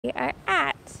We are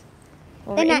at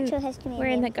the Natural History Museum.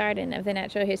 We're in the garden of the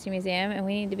Natural History Museum, and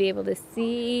we need to be able to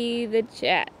see the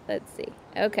chat. Let's see.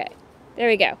 Okay, there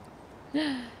we go.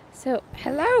 So,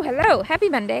 hello, happy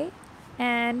Monday.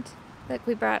 And look,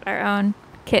 we brought our own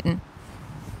kitten.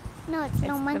 No, it's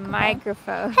no The microphone.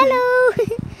 microphone. Hello.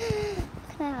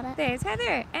 Can I hold it? There's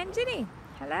Heather and Ginny.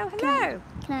 Hello. Can I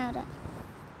hold it?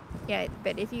 Yeah,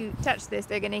 but if you touch this,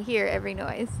 they're going to hear every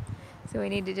noise. So we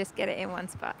need to just get it in one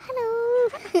spot. Hello.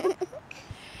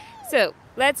 So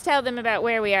let's tell them about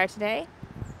where we are today,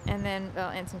 and then they'll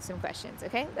answer some questions,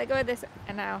 okay? Let go of this,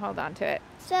 and I'll hold on to it.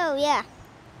 So, yeah.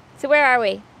 So where are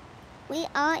we? We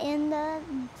are in the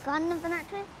Garden of the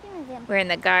Natural History Museum. We're in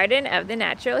the Garden of the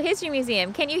Natural History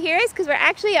Museum. Can you hear us? Because we're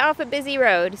actually off a busy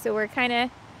road, so we're kind of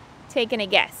taking a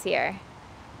guess here.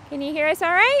 Can you hear us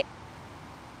all right?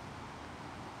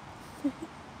 Let's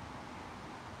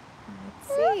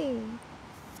see.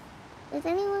 Is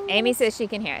anyone? Amy says she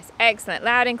can hear us. Excellent.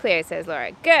 Loud and clear, says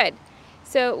Laura. Good.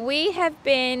 So we have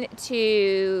been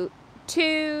to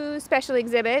 2 special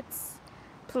exhibits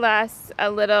plus a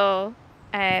little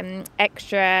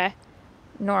extra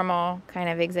normal kind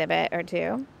of exhibit or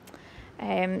 2.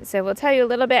 So we'll tell you a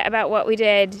little bit about what we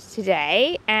did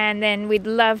today, and then we'd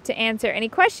love to answer any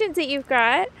questions that you've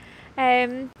got.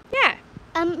 Yeah.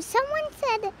 Someone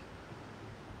said,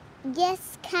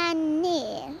 yes, can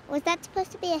near. Was that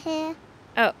supposed to be a hair?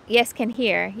 Oh, yes, can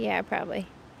hear. Yeah, probably.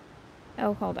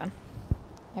 Oh, hold on.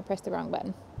 I pressed the wrong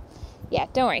button. Yeah,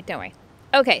 don't worry.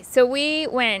 Okay, so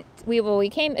we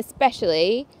came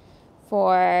especially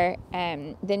for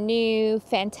the new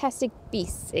Fantastic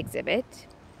Beasts exhibit,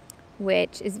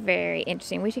 which is very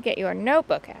interesting. We should get your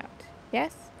notebook out.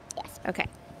 Yes? Yes. Okay. Do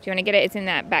you want to get it? It's in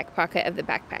that back pocket of the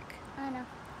backpack. I know.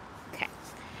 Okay.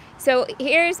 So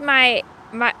here's my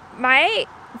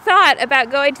thought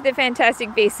about going to the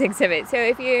Fantastic Beasts exhibit. So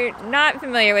if you're not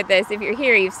familiar with this, if you're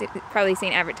here, you've probably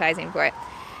seen advertising for it.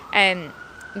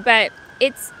 But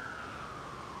it's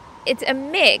a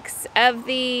mix of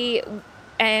the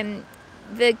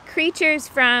creatures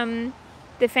from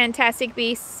the Fantastic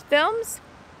Beasts films,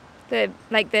 the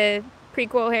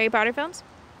prequel Harry Potter films,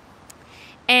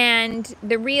 and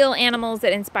the real animals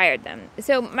that inspired them.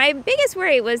 So my biggest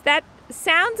worry was that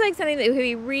sounds like something that would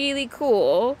be really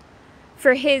cool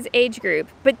for his age group,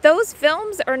 but those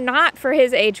films are not for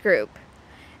his age group.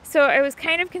 So I was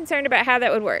kind of concerned about how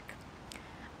that would work.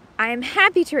 I'm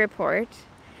happy to report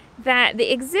that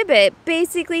the exhibit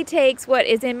basically takes what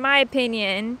is, in my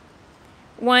opinion,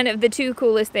 one of the 2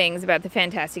 coolest things about the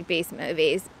Fantastic Beasts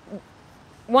movies.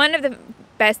 One of the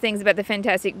best things about the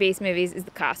Fantastic Beasts movies is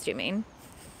the costuming.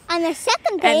 And the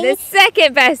second thing... And the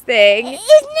second best thing...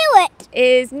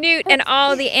 is Newt and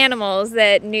all the animals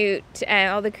that Newt...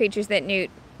 all the creatures that Newt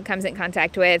comes in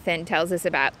contact with and tells us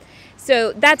about.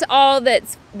 So that's all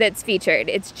that's featured.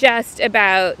 It's just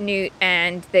about Newt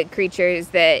and the creatures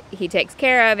that he takes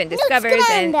care of and discovers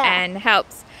and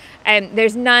helps.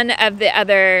 There's none of the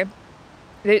other...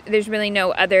 There's really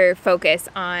no other focus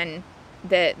on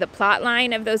the plot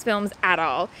line of those films at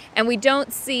all. And we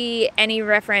don't see any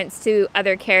reference to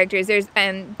other characters. There's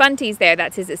Bunty's there,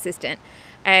 that's his assistant.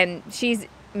 She's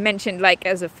mentioned like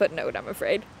as a footnote, I'm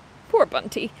afraid. Poor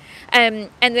Bunty.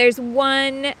 And there's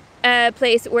one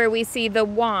place where we see the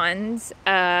wands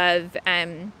of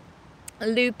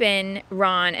Lupin,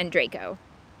 Ron, and Draco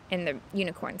in the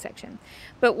unicorn section.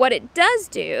 But what it does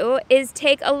do is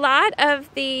take a lot of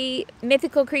the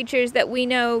mythical creatures that we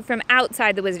know from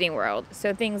outside the Wizarding world.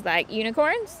 So things like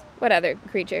unicorns. What other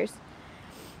creatures?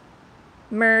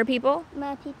 Mer people.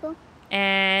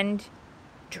 And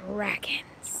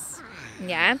dragons.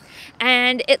 Yeah.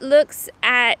 And it looks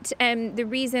at the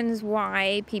reasons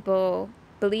why people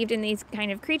believed in these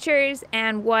kind of creatures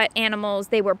and what animals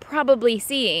they were probably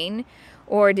seeing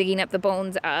or digging up the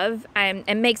bones of,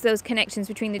 and makes those connections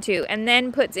between the 2, and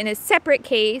then puts in a separate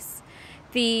case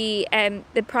the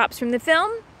props from the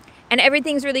film, and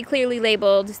everything's really clearly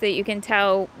labeled so that you can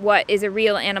tell what is a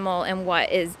real animal and what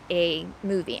is a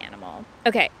movie animal.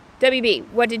 Okay, WB,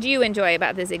 what did you enjoy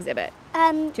about this exhibit? Do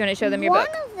you want to show them your book?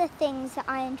 One of the things that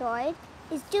I enjoyed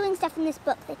is doing stuff in this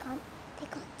book. They can't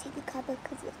see the cover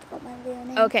because it's got my real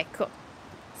name. Okay, cool.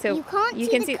 So you can't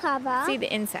see the cover. See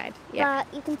the inside, yeah.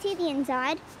 But you can see the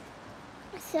inside.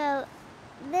 So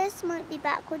this might be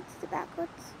backwards. No,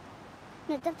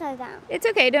 it's upside down. It's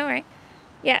okay, don't worry.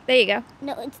 Yeah, there you go.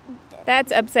 No,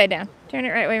 that's upside down. Turn it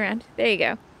right way around. There you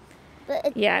go.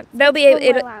 But yeah, they'll be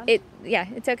yeah,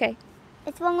 it's okay.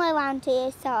 It's one way around to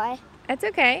you, sorry. That's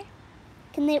okay.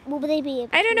 Will they be able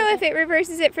to? I don't know if it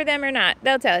reverses it for them or not.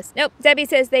 They'll tell us. Nope, Debbie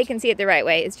says they can see it the right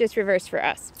way. It's just reversed for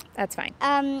us. That's fine.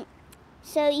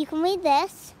 So you can read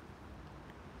this.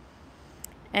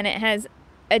 And it has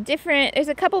there's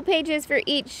a couple pages for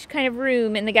each kind of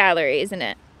room in the gallery, isn't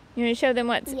it? You want to show them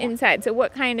what's inside. So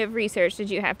what kind of research did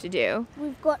you have to do?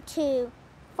 We've got to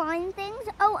find things.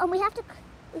 Oh, and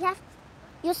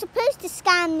you're supposed to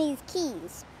scan these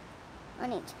keys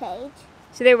on each page.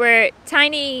 So there were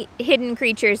tiny hidden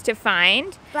creatures to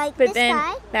find. Like but this then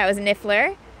guy. That was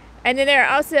Niffler. And then there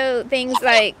are also things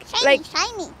like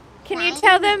shiny. Can you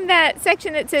tell them that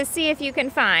section that says see if you can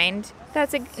find?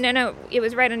 That's no, it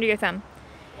was right under your thumb.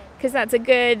 Because that's a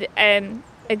good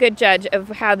judge of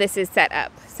how this is set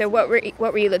up. So what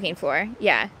were you looking for?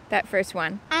 Yeah, that first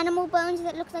one. Animal bones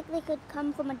that looks like they could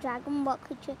come from a dragon. What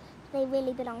creature do they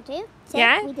really belong to? So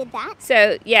yeah, we did that.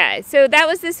 So so that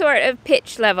was the sort of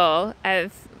pitch level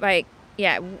of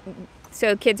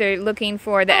so kids are looking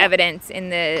for the evidence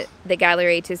in the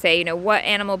gallery to say, what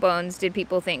animal bones did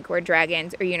people think were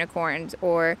dragons or unicorns,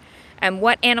 or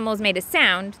what animals made a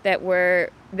sound that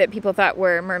people thought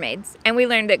were mermaids. And we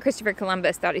learned that Christopher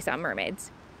Columbus thought he saw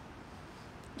mermaids.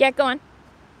 Yeah, go on.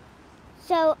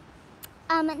 So,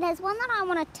 there's one that I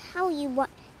want to tell you what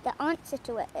the answer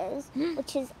to it is,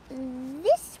 which is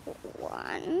this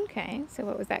one. Okay, so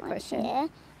what was that question? Here.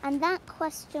 And that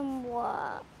question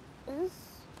was,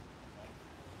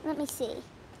 let me see,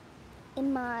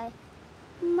 in my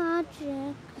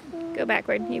magic. Go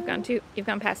backward. You've gone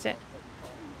past it.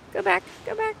 Go back.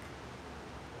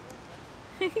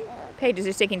 Pages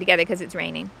are sticking together because it's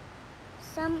raining.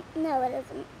 No, it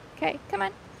isn't. Okay, come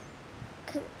on.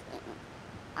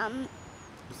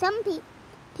 Something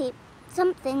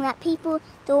that people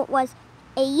thought was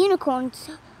a unicorn's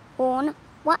horn.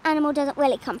 What animal does it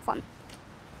really come from?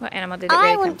 What animal did it really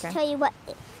come from? I want to tell you what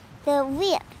the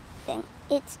weird thing.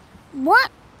 It's what?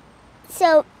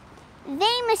 So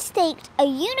they mistaked a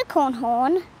unicorn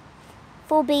horn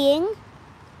for being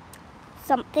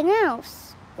something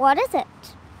else. What is it?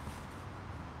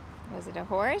 Was it a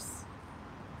horse?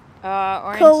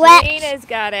 Orangina's Correct.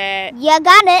 Got it. You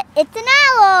got it. It's an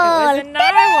owl. It was a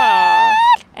narwhal.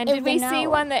 And did we see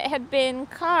narwhal. one that had been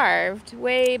carved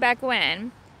way back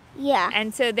when? Yeah.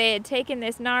 And so they had taken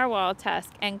this narwhal tusk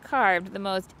and carved the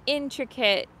most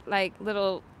intricate,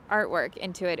 little artwork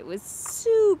into it. It was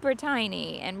super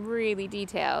tiny and really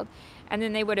detailed. And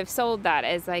then they would have sold that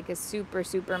as a super,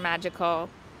 super magical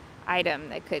item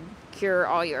that could cure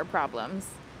all your problems.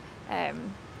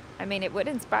 It would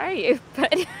inspire you,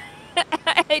 but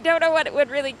I don't know what it would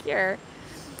really cure.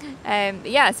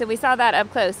 So we saw that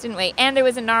up close, didn't we? And there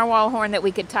was a narwhal horn that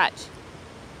we could touch.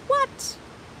 What?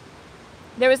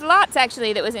 There was lots,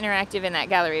 actually, that was interactive in that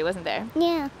gallery, wasn't there?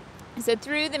 Yeah. So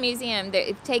through the museum,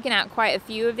 they've taken out quite a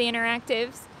few of the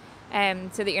interactives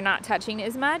so that you're not touching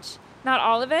as much. Not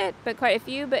all of it, but quite a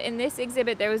few. But in this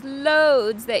exhibit, there was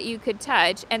loads that you could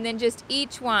touch, and then just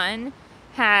each one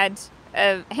had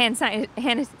a hand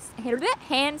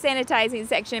sanitizing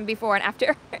section before and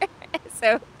after.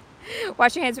 So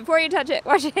wash your hands before you touch it,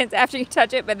 wash your hands after you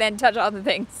touch it, but then touch all the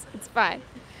things. It's fine.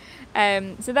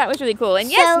 So that was really cool. And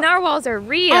yes, narwhals are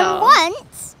real. And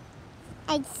once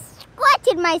I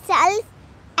squatted myself,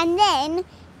 and then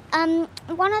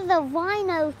one of the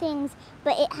rhino things,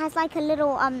 but it has a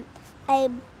little an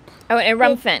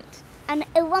erumphant. An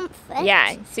erumphant.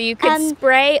 Yeah, so you could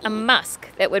spray a musk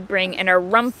that would bring an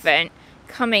erumphant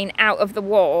coming out of the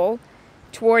wall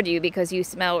toward you because you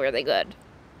smell really good.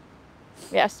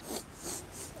 Yes.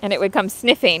 And it would come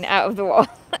sniffing out of the wall.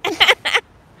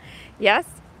 Yes?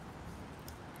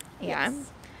 Yeah.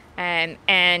 Yes.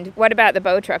 And what about the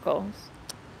bowtruckles?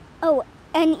 Oh,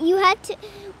 and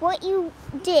what you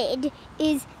did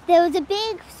is there was a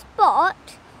big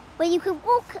spot where you could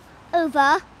walk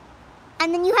over,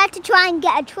 and then you had to try and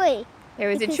get a tree. There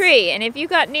was a tree, and if you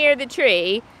got near the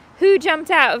tree, who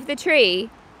jumped out of the tree?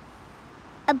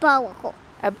 A bowtruckle.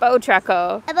 A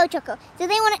bowtruckle. A bowtruckle. So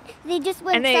they just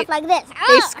went stuff like this.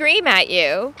 They scream at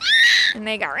you, and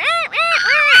they go, rah, rah,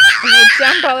 rah, and they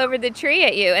jump all over the tree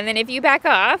at you. And then if you back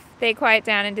off, they quiet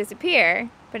down and disappear.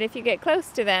 But if you get close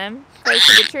to them, close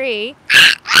to the tree,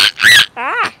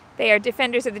 they are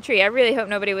defenders of the tree. I really hope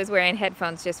nobody was wearing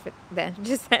headphones just then.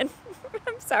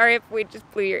 I'm sorry if we just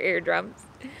blew your eardrums.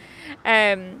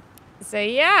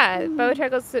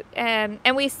 Bowtruckles.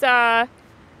 And we saw,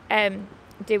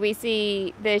 did we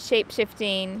see the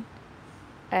shape-shifting,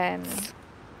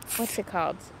 what's it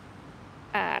called?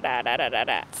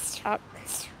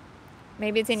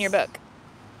 Maybe it's in your book.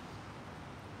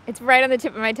 It's right on the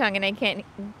tip of my tongue, and I can't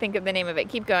think of the name of it.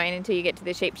 Keep going until you get to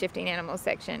the shape-shifting animals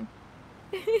section.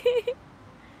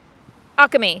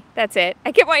 Alchemy, that's it.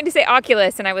 I kept wanting to say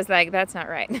Oculus, and I was like, that's not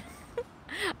right.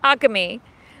 Alchemy.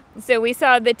 So we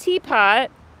saw the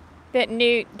teapot that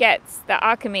Newt gets the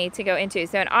alchemy to go into.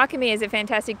 So an alchemy is a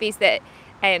fantastic beast that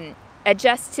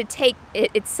adjusts to take,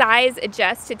 its size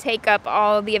adjusts to take up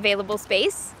all the available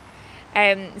space.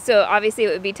 So obviously it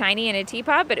would be tiny in a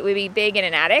teapot, but it would be big in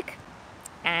an attic.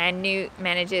 And Newt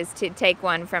manages to take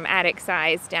one from attic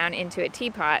size down into a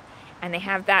teapot, and they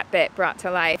have that bit brought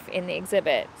to life in the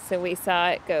exhibit. So we saw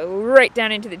it go right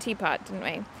down into the teapot, didn't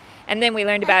we? And then we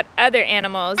learned about other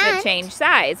animals that change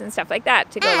size and stuff like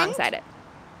that to go alongside it.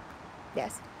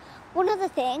 Yes. One other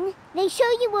thing, they show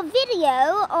you a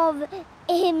video of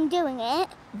him doing it,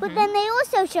 but then they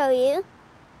also show you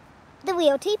the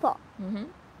real teapot.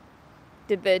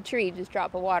 Did the tree just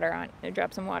drop some water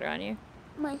on you?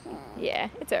 My hair. Yeah,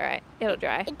 it's all right. It'll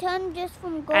dry. It turned just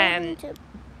from golden to...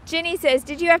 Ginny says,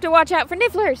 did you have to watch out for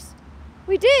nifflers?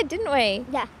 We did, didn't we?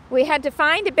 Yeah. We had to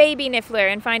find a baby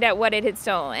niffler and find out what it had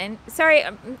stolen. Sorry,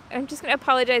 I'm just going to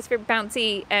apologize for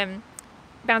bouncy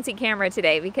camera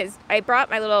today, because I brought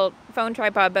my little phone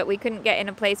tripod, but we couldn't get in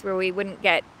a place where we wouldn't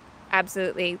get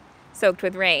absolutely soaked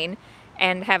with rain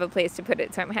and have a place to put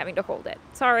it, so I'm having to hold it.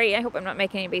 Sorry, I hope I'm not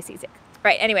making anybody seasick.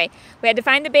 Right, anyway, we had to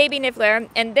find the baby niffler,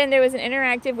 and then there was an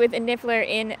interactive with a niffler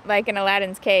in, like, an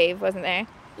Aladdin's cave, wasn't there?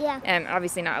 Yeah.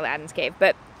 Obviously not Aladdin's cave,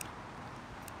 but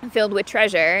filled with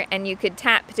treasure, and you could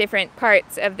tap different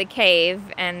parts of the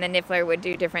cave, and the niffler would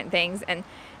do different things, and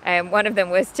one of them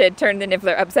was to turn the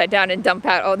niffler upside down and dump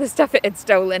out all the stuff it had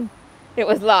stolen. It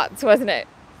was lots, wasn't it?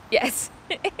 Yes.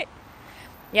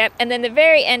 Yep, and then the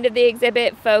very end of the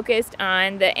exhibit focused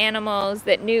on the animals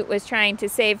that Newt was trying to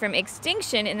save from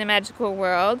extinction in the magical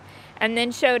world, and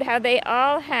then showed how they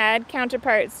all had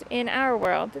counterparts in our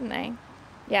world, didn't they?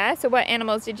 Yeah, so what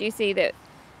animals did you see that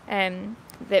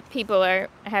that people are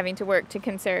having to work to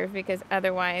conserve because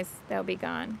otherwise they'll be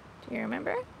gone? Do you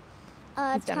remember?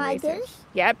 Tigers.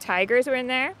 Yep, tigers were in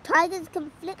there. Tigers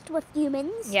conflict with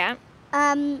humans. Yeah.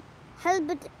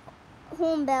 Helmeted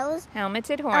hornbills.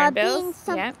 Helmeted hornbills.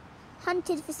 Being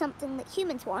hunted for something that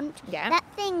humans want. Yeah. That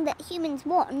thing that humans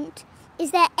want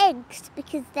is their eggs,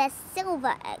 because they're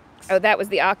silver eggs. Oh, that was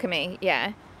the alchemy.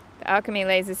 Yeah. The alchemy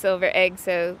lays a silver egg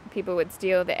so people would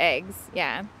steal the eggs.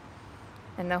 Yeah.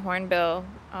 And the hornbill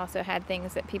also had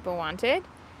things that people wanted.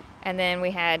 And then we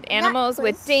had animals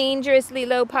with dangerously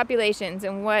low populations.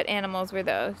 And what animals were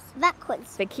those?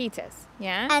 Vaquids. Vaquitas.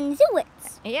 Yeah. And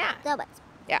zoids. Yeah. Zoids.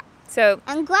 Yeah. So.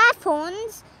 And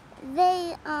graphorns,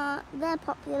 their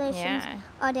populations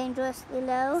are dangerously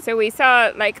low. So we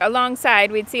saw, like,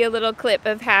 alongside, we'd see a little clip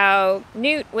of how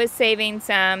Newt was saving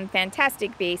some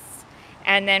fantastic beasts.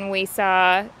 And then we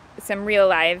saw some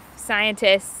real-life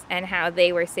scientists and how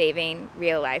they were saving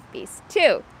real-life beasts,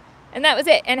 too. And that was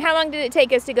it. And how long did it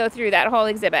take us to go through that whole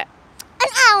exhibit? An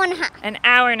hour and a half. An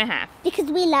hour and a half. Because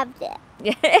we loved it.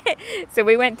 So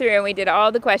we went through and we did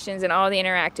all the questions and all the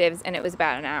interactives, and it was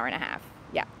about an hour and a half.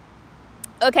 Yeah.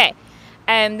 Okay.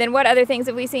 Then what other things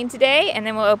have we seen today? And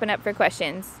then we'll open up for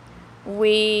questions.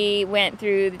 We went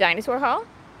through the dinosaur hall.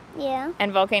 Yeah.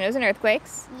 And volcanoes and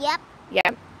earthquakes. Yep.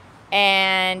 Yep.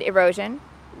 And erosion.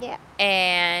 Yeah.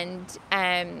 And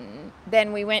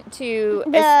then we went to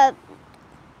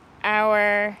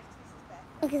our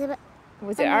exhibit.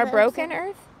 Was it Our Broken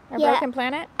Earth? Our Broken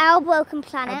Planet? Our Broken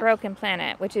Planet. Our Broken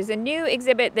Planet, which is a new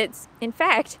exhibit that's, in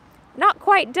fact, not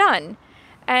quite done.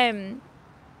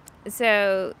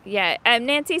 So, yeah.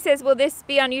 Nancy says, will this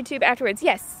be on YouTube afterwards?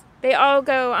 Yes. They all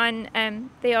go on,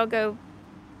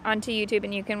 onto YouTube,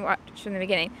 and you can watch from the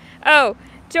beginning. Oh,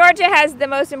 Georgia has the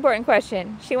most important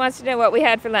question. She wants to know what we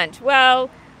had for lunch.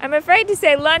 Well, I'm afraid to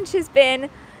say lunch has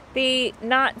been the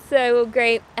not so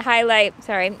great highlight,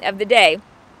 of the day.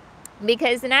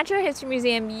 Because the Natural History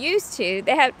Museum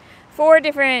they had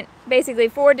basically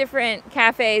four different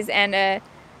cafes and a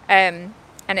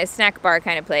snack bar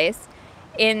kind of place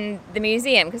in the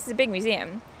museum, because it's a big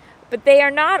museum. But they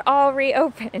are not all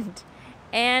reopened.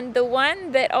 And the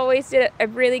one that always did a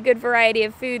really good variety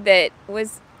of food that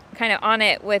was kind of on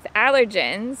it with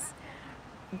allergens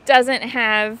doesn't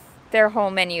have their whole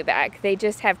menu back. They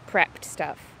just have prepped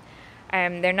stuff.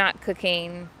 They're not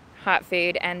cooking hot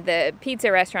food. And the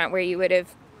pizza restaurant where you would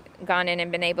have gone in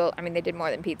and been able, I mean, they did more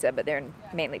than pizza, but they're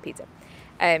mainly pizza,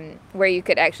 where you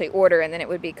could actually order and then it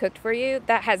would be cooked for you,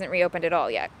 that hasn't reopened at all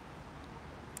yet.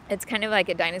 It's kind of like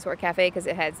a dinosaur cafe because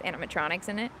it has animatronics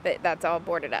in it, but that's all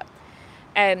boarded up.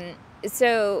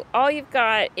 So all you've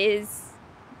got is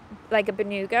like a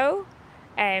benugo,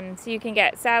 so you can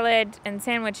get salad and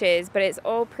sandwiches, but it's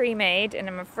all pre-made, and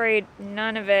I'm afraid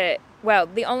none of it, well,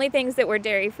 the only things that were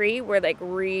dairy-free were like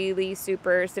really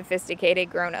super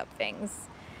sophisticated grown-up things.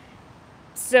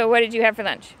 So what did you have for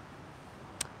lunch?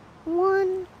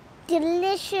 One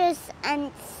delicious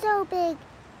and so big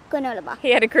granola bar.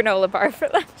 He had a granola bar for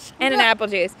lunch and an apple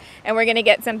juice. And we're going to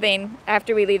get something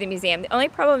after we leave the museum. The only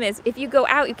problem is if you go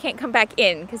out, you can't come back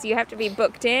in because you have to be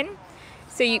booked in.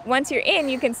 So once you're in,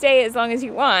 you can stay as long as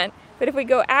you want. But if we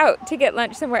go out to get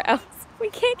lunch somewhere else, we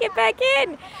can't get back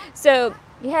in. So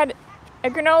you had a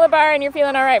granola bar and you're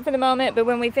feeling all right for the moment. But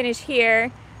when we finish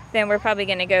here, then we're probably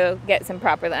going to go get some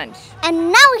proper lunch.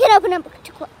 And now we can open up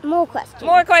to more questions.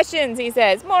 More questions, he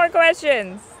says. More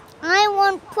questions. I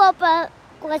want proper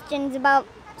questions about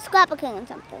scrapbooking and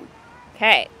something.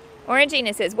 Okay.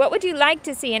 Orangina says, what would you like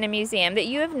to see in a museum that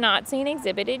you have not seen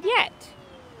exhibited yet?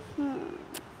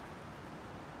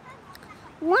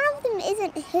 One of them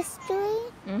isn't history,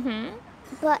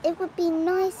 but it would be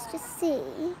nice to see.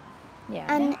 Yeah.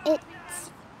 And it's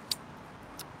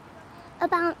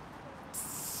about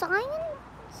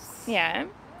science. Yeah.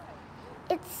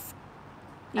 It's...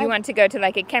 You want to go to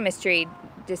like a chemistry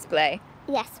display?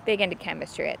 Yes. Big into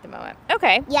chemistry at the moment.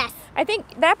 Okay. Yes. I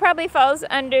think that probably falls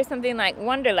under something like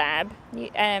Wonder Lab,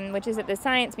 which is at the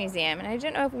Science Museum. And I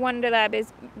don't know if Wonder Lab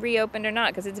is reopened or not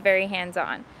because it's very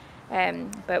hands-on.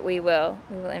 But we will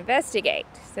investigate.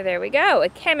 So there we go, a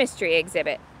chemistry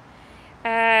exhibit.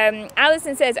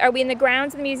 Allison says, are we in the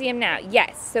grounds of the museum now?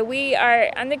 Yes. So we are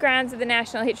on the grounds of the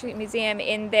National History Museum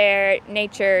in their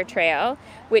nature trail,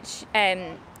 which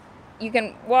you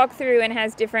can walk through and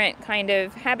has different kind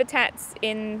of habitats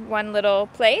in one little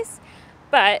place.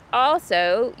 But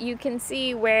also you can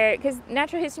see where, because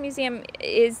Natural History Museum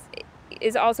is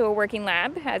also a working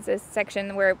lab, has a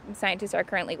section where scientists are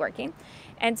currently working.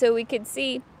 And so we could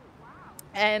see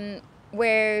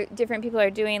where different people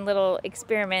are doing little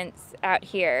experiments out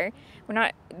here.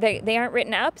 They aren't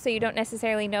written up, so you don't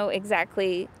necessarily know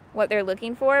exactly what they're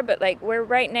looking for, but like we're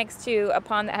right next to a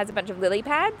pond that has a bunch of lily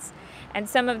pads, and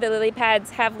some of the lily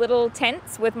pads have little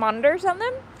tents with monitors on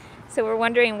them. So we're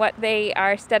wondering what they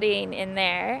are studying in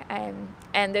there.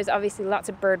 And there's obviously lots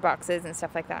of bird boxes and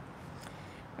stuff like that.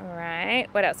 All right,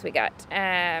 what else we got?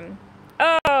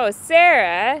 Oh,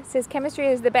 Sarah says chemistry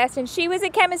is the best, and she was a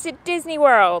chemist at Disney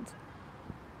World.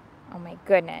 Oh my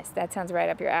goodness, that sounds right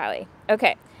up your alley.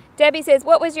 Okay, Debbie says,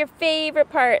 what was your favorite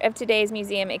part of today's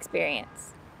museum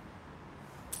experience?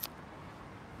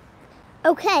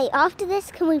 Okay, after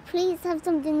this, can we please have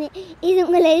something that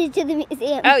isn't related to the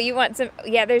museum? Oh, you want some?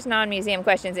 Yeah, there's non-museum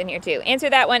questions in here too. Answer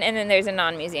that one, and then there's a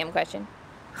non-museum question.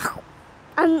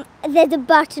 There's a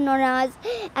button on ours,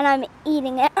 and I'm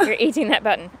eating it. You're eating that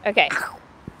button. Okay.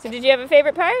 So did you have a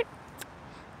favorite part?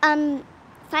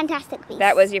 Fantastic Beasts.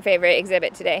 That was your favorite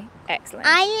exhibit today. Excellent.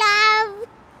 I love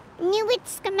Newit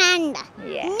Scamander.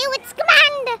 Yeah. Newit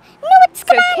Scamander. Newit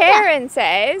Scamander. So Karen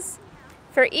says,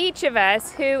 for each of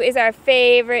us, who is our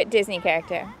favorite Disney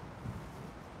character?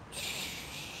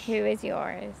 Who is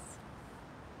yours?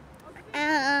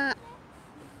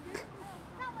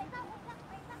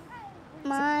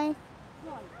 My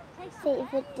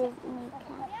favorite Disney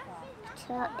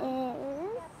character is...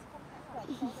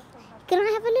 Can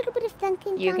I have a little bit of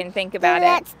thinking time? You can think about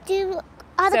Let's do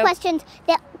other So- questions.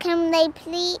 Can they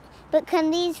please... But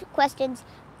can these questions...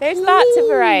 There's lots of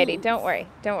variety. Don't worry.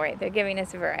 Don't worry. They're giving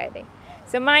us a variety.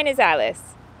 So mine is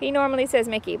Alice. He normally says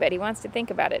Mickey, but he wants to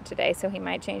think about it today, so he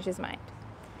might change his mind.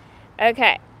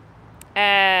 Okay.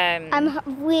 I'm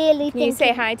really Can you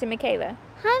say hi to Michaela?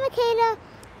 Hi, Michaela.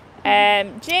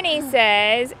 Ginny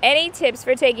says, any tips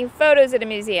for taking photos at a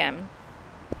museum?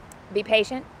 Be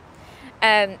patient.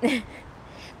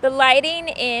 The lighting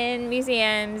in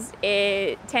museums,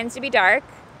 it tends to be dark,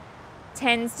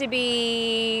 tends to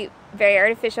be very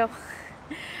artificial,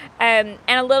 and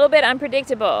a little bit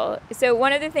unpredictable. So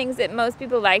one of the things that most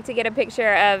people like to get a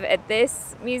picture of at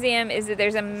this museum is that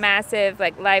there's a massive,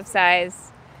 like,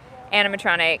 life-size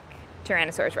animatronic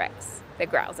Tyrannosaurus Rex that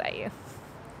growls at you.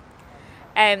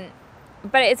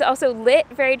 But it's also lit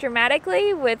very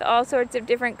dramatically with all sorts of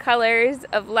different colors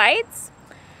of lights.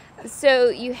 So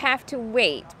you have to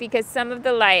wait because some of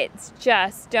the lights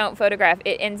just don't photograph.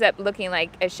 It ends up looking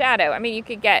like a shadow. I mean, you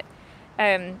could get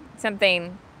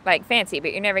something like fancy,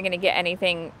 but you're never going to get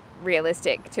anything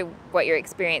realistic to what you're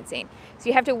experiencing. So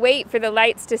you have to wait for the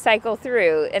lights to cycle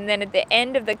through. And then at the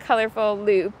end of the colorful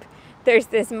loop, there's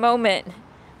this moment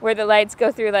where the lights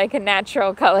go through like a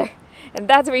natural color. And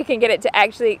that's where you can get it to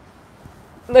actually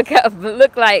look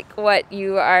like what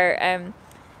you are,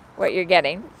 what you're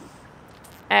getting,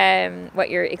 what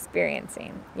you're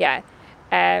experiencing. Yeah.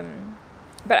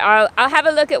 But I'll have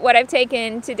a look at what I've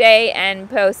taken today and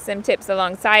post some tips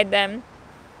alongside them.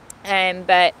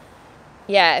 But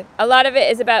yeah, a lot of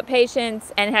it is about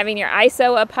patience and having your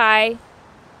ISO up high,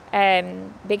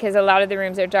 because a lot of the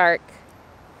rooms are dark.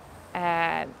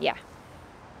 Yeah.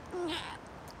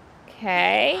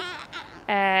 Okay.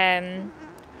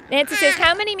 Nancy says,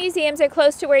 how many museums are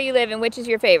close to where you live and which is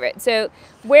your favorite? So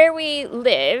where we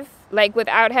live, like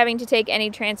without having to take any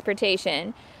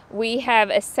transportation, we have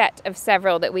a set of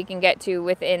several that we can get to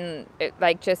within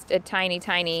like just a tiny,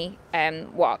 tiny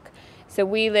walk. So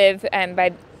we live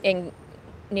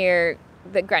near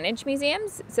the Greenwich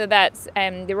Museums. So that's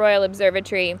the Royal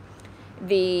Observatory,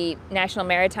 the National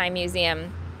Maritime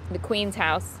Museum, the Queen's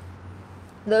House.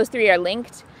 Those three are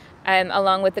linked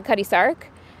along with the Cutty Sark.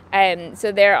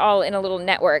 So they're all in a little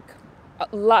network.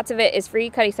 Lots of it is free.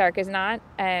 Cutty Sark is not.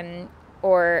 And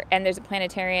there's a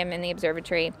planetarium in the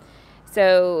observatory.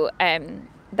 So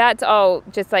that's all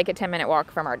just like a 10-minute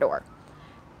walk from our door.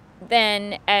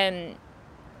 Then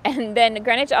and then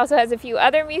Greenwich also has a few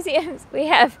other museums. We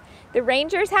have the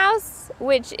Ranger's House,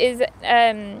 which is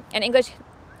an English.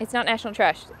 It's not National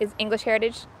Trust. It's English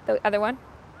Heritage. The other one.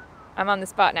 I'm on the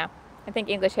spot now. I think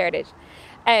English Heritage.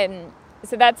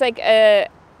 So that's like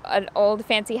an old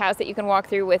fancy house that you can walk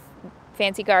through with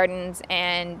fancy gardens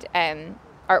and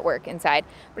artwork inside.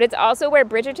 But it's also where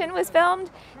Bridgerton was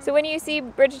filmed. So when you see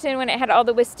Bridgerton, when it had all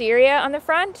the wisteria on the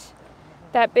front,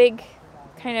 that big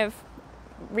kind of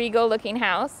regal looking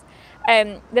house.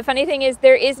 The funny thing is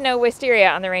there is no wisteria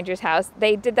on the Ranger's house.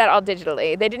 They did that all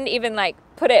digitally. They didn't even like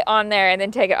put it on there and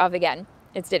then take it off again.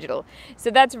 It's digital.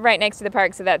 So that's right next to the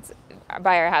park. So that's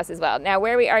by our house as well. Now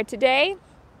where we are today,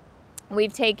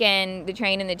 we've taken the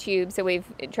train and the tube. So we've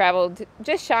traveled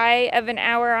just shy of an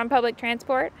hour on public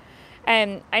transport.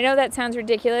 I know that sounds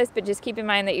ridiculous, but just keep in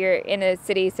mind that you're in a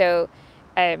city. So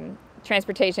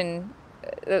transportation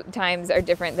times are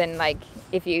different than like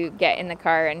if you get in the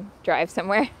car and drive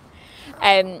somewhere.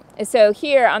 So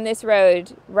here on this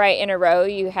road, right in a row,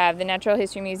 you have the Natural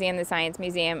History Museum, the Science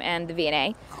Museum, and the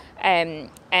V&A.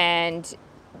 And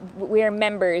we are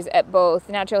members at both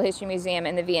the Natural History Museum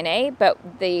and the V&A, but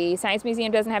the Science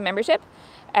Museum doesn't have membership.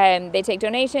 They take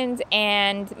donations,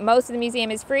 and most of the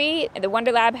museum is free. The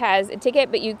Wonder Lab has a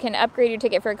ticket, but you can upgrade your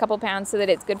ticket for a couple pounds so that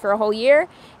it's good for a whole year.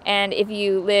 And if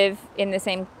you live in the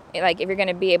same, like if you're going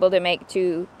to be able to make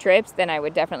 2 trips, then I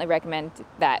would definitely recommend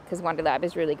that, because Wonder Lab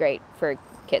is really great for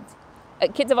kids.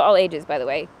 Kids of all ages, by the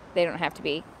way. They don't have to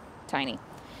be tiny.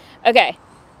 Okay,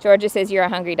 Georgia says you're a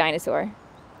hungry dinosaur.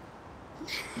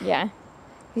 Yeah.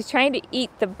 He's trying to eat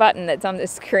the button that's on the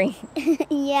screen.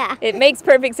 Yeah. It makes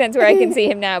perfect sense where I can see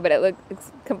him now, but it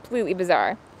looks completely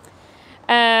bizarre.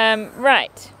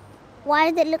 Right.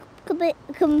 Why does it look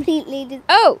completely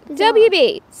Oh, bizarre?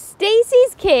 WB.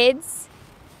 Stacy's kids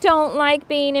don't like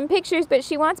being in pictures, but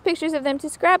she wants pictures of them to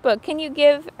scrapbook. Can you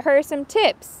give her some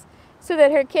tips so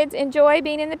that her kids enjoy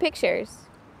being in the pictures?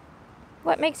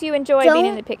 What makes you enjoy being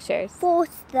in the pictures?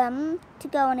 Force them to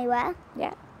go anywhere.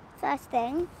 Yeah. First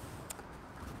thing.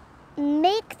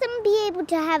 Make them be able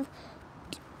to have...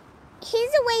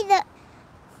 Here's a way that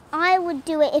I would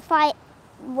do it if I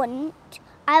wouldn't.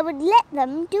 I would let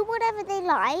them do whatever they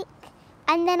like,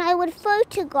 and then I would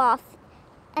photograph,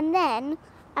 and then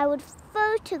I would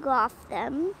photograph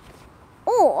them,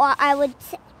 or I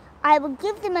would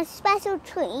give them a special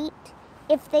treat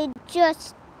if they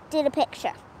just did a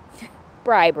picture.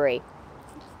 Bribery.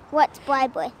 What's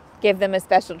bribery? Give them a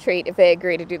special treat if they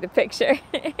agree to do the picture.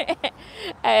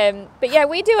 But yeah,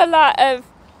 we do a lot of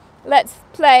let's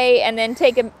play and then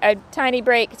take a tiny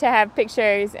break to have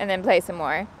pictures and then play some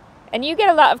more. And you get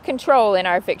a lot of control in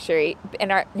our picturing.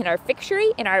 I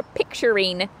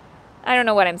don't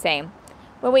know what I'm saying.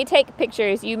 When we take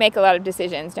pictures, you make a lot of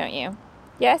decisions, don't you?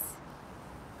 Yes?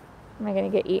 Am I going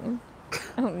to get eaten?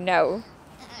 Oh, no.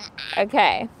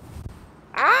 Okay.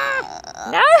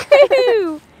 Ah! No!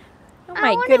 Oh,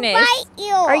 my goodness. Bite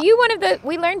you. Are you one of the...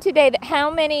 We learned today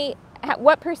that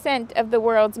what % of the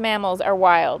world's mammals are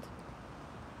wild?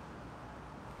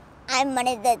 I'm one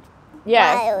of the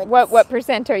Yeah. wilds. What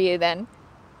 % are you then?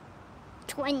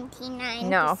 29%.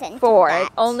 No, of 4.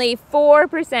 that. Only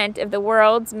 4% of the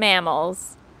world's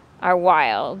mammals are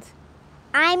wild.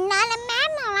 I'm not a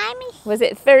mammal. Was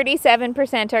it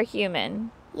 37% are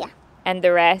human? Yeah. And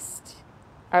the rest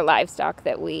are livestock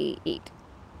that we eat.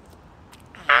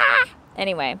 Ah!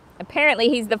 Anyway, apparently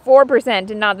he's the 4%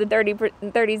 and not the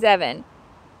 37.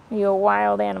 Are you a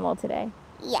wild animal today?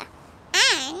 Yeah.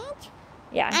 And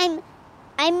Yeah.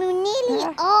 I'm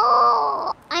nearly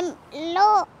all. I'm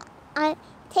low. I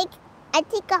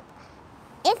take up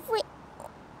every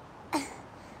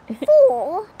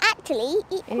 4 actually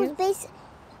equals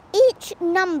each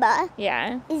number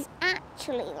Yeah. is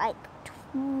actually like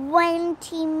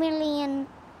 20 million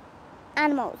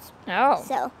animals. Oh.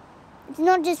 So it's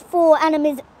not just 4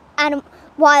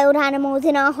 wild animals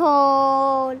in our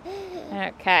whole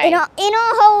Okay. in our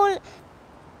whole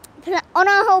on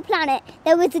our whole planet,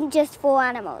 there isn't just 4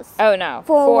 animals. Oh, no.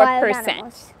 4 wild 4%.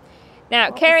 animals. Now,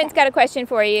 4%. Karen's got a question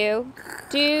for you.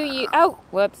 Do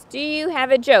you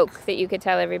have a joke that you could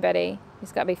tell everybody?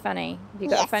 It's got to be funny. Have you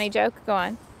got a funny joke? Go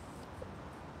on.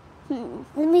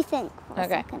 Let me think for a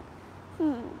second.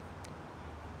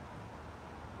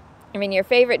 I mean, your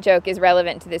favorite joke is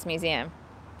relevant to this museum.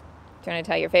 Do you want to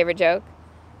tell your favorite joke?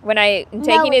 When I'm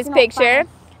taking his picture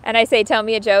and I say, tell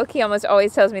me a joke, he almost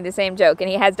always tells me the same joke, and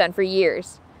he has done for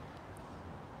years.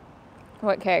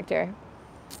 What character?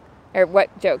 Or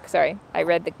what joke? Sorry, I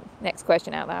read the next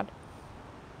question out loud.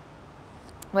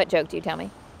 What joke do you tell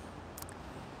me?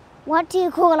 What do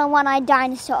you call a one-eyed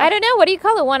dinosaur? I don't know. What do you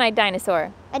call a one-eyed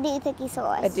dinosaur? A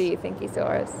do-you-think-he-saurus. A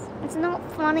do-you-think-he-saurus. It's not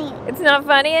funny. It's not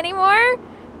funny anymore?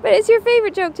 But it's your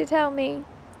favorite joke to tell me.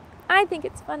 I think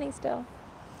it's funny still.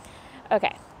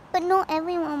 Okay. But not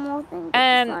everyone will think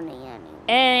it's funny anymore.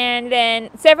 And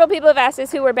then several people have asked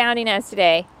us who we're bounding as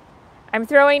today. I'm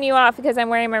throwing you off because I'm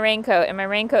wearing my raincoat, and my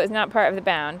raincoat is not part of the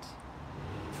bound.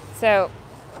 So,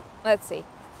 let's see.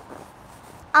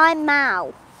 I'm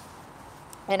Mao.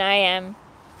 And I am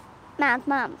Mao's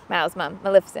mum. Mao's mum,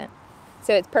 Maleficent.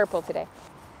 So it's purple today.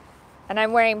 And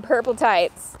I'm wearing purple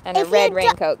tights and a red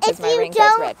raincoat because my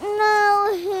raincoat's red.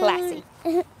 Classy.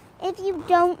 If you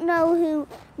don't know who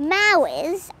Mao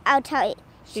is, I'll tell you.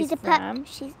 She's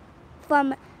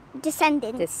from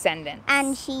Descendants. Descendants.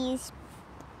 And she's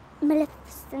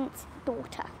Maleficent's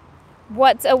daughter.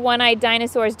 What's a one-eyed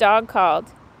dinosaur's dog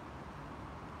called?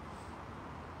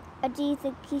 A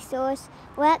do-you-think-he-saurus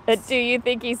Rex? A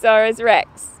do-you-think-he-saurus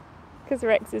Rex. Because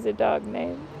Rex is a dog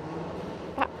name.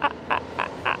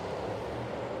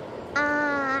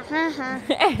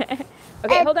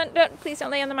 Okay, hold on. Please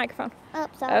don't lay on the microphone. Oh,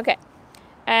 sorry. Okay.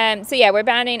 So yeah, we're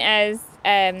bounding as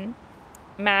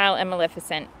Mal and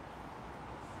Maleficent.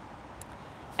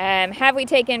 Have we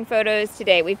taken photos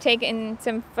today? We've taken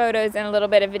some photos and a little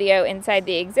bit of video inside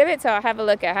the exhibit, so I'll have a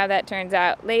look at how that turns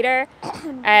out later.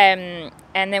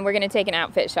 And then we're going to take an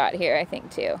outfit shot here, I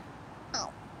think, too. Oh.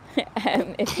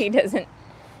 If he doesn't,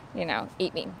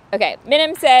 eat me. Okay,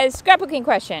 Minim says, scrapbooking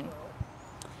question.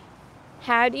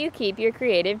 How do you keep your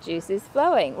creative juices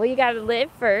flowing? Well, you got to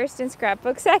live first and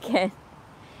scrapbook second.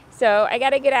 So I got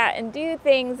to get out and do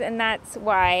things, and that's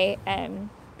why,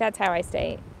 that's how I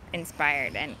stay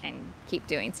inspired and keep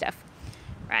doing stuff.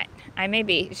 Right. I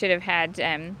maybe should have had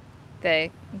the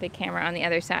camera on the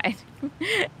other side.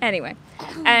 Anyway.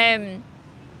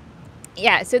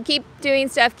 Yeah, so keep doing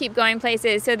stuff, keep going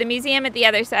places. So the museum at the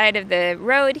other side of the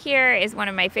road here is one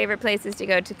of my favorite places to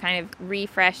go to kind of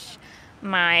refresh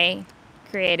my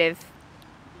creative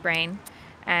brain.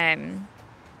 The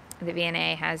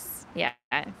V&A has,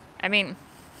 I mean,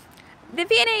 the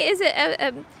V&A is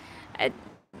a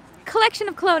collection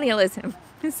of colonialism.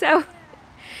 So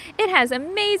it has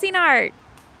amazing art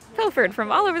pilfered from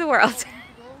all over the world.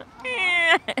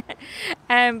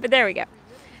 But there we go.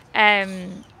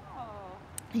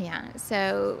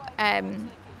 So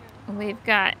we've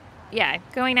got,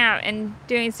 going out and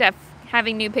doing stuff,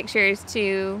 having new pictures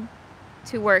to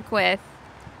work with.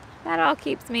 That all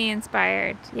keeps me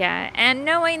inspired. Yeah, and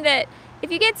knowing that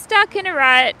if you get stuck in a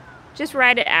rut, just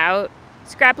write it out.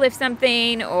 Scrap lift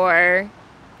something or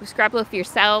scrap lift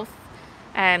yourself.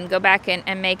 Go back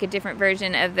and make a different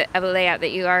version of a layout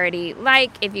that you already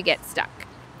like if you get stuck.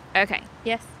 Okay,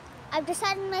 yes? I've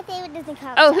decided my favorite Disney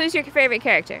character. Oh, who's your favorite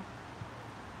character?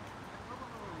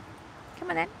 Come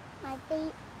on then. I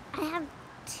have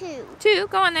 2. 2,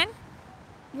 go on then.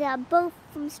 They are both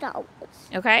from Star Wars.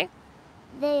 Okay.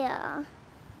 They are...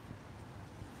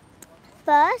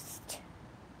 First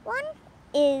one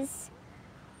is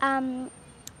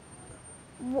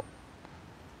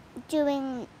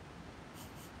doing...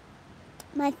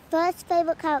 My first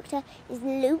favorite character is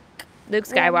Luke. Luke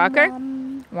Skywalker.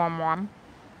 Warm.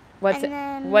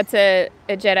 What's a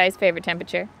Jedi's favorite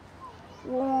temperature?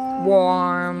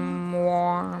 Warm.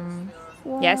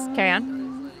 Yes, carry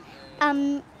on.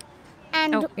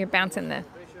 And you're bouncing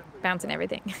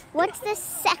everything. What's the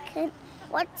second?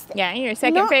 Your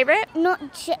second favorite? Not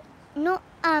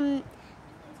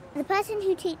the person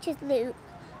who teaches Luke.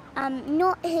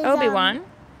 Not his Obi-Wan.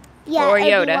 Yeah, or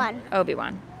Yoda. Obi-Wan.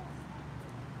 Obi-Wan.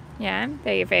 Yeah,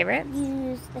 they're your favorites.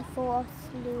 Use the Force,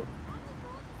 Luke.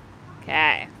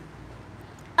 Okay.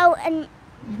 Oh, and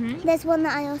there's one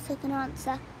that I also can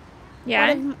answer.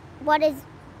 Yeah. What is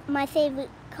my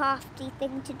favorite crafty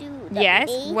thing to do? Yes.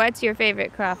 What's your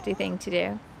favorite crafty thing to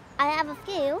do? I have a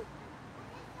few.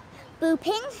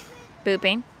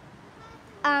 Booping.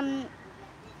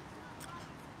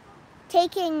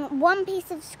 Taking one piece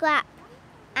of scrap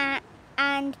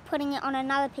and putting it on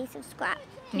another piece of scrap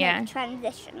to Yeah. make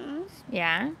transitions.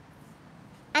 Yeah.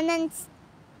 And then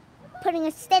putting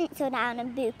a stencil down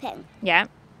and booping. Yeah.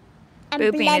 And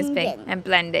Booping blending. is big. And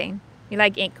blending. You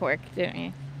like ink work, don't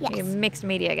you? Yes. You're a mixed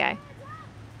media guy.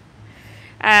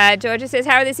 Georgia says,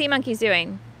 how are the sea monkeys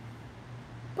doing?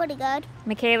 Pretty good.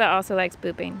 Michaela also likes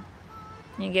booping.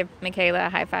 You give Michaela a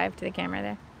high five to the camera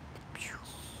there.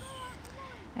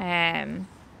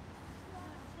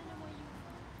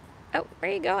 Oh,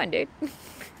 where are you going, dude?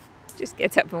 Just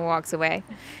gets up and walks away.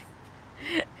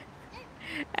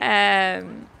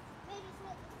 Dun,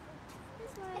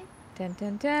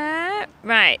 dun, dun.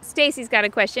 Right, Stacy's got a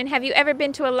question. Have you ever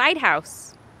been to a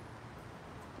lighthouse?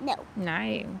 No.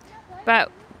 No.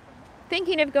 But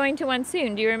thinking of going to one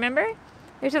soon. Do you remember?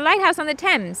 There's a lighthouse on the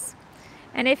Thames.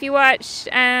 And if you watch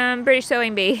British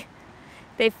Sewing Bee,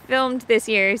 they filmed this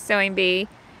year's Sewing Bee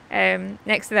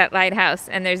next to that lighthouse.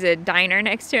 And there's a diner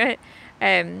next to it.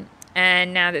 And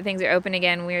now that things are open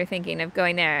again, we were thinking of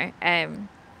going there.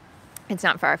 It's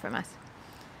not far from us.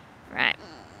 Right.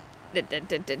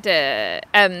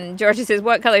 Georgia says,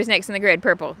 what color's next on the grid?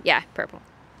 Purple. Yeah, purple.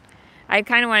 I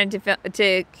kind of wanted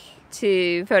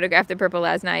to photograph the purple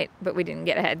last night, but we didn't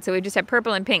get ahead. So we just have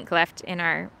purple and pink left in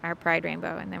our pride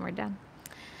rainbow, and then we're done.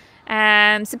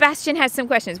 Sebastian has some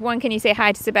questions. One, can you say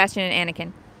hi to Sebastian and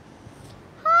Anakin?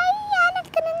 Hi,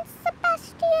 Anakin and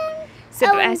Sebastian.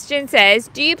 Sebastian says,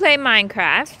 do you play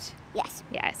Minecraft? Yes.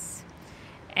 Yes.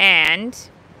 And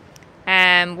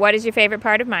what is your favorite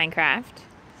part of Minecraft?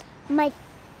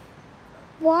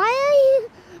 Why are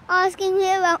you asking me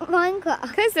about Minecraft?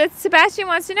 Because Sebastian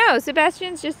wants to know.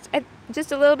 Sebastian's just a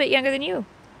little bit younger than you,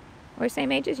 or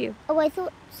same age as you. Oh, I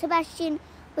thought Sebastian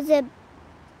was the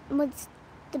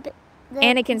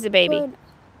Anakin's the baby. grown-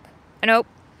 Nope.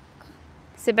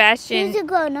 Sebastian. Who's a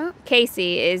grown up?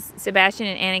 Casey is Sebastian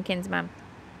and Anakin's mom.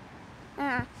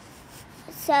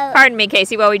 So Pardon me,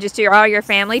 Casey, while we just do all your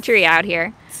family tree out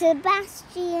here.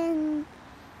 Sebastian.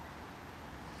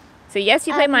 So yes,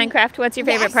 you play Minecraft. What's your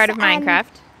favorite yes, part of Minecraft?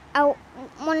 I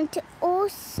wanted to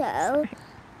also.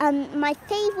 My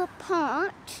favorite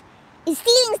part is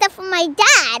stealing stuff from my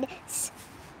dad.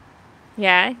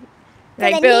 Yeah, But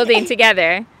like then building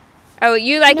together. Oh,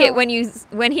 you like No. it when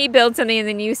he builds something and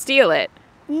then you steal it.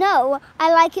 No,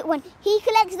 I like it when he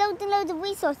collects loads and loads of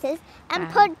resources and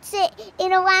puts it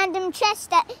in a random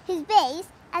chest at his base,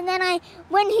 and then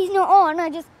when he's not on, I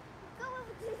just go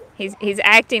over to He's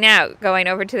acting out, going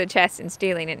over to the chest and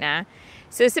stealing it now.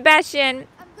 So Sebastian,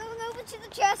 I'm going over to the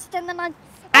chest, and then I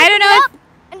don't know open it up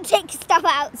and take stuff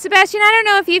out. Sebastian, I don't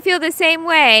know if you feel the same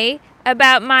way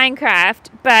about Minecraft,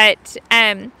 but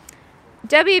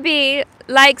WB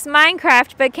likes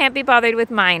Minecraft but can't be bothered with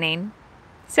mining.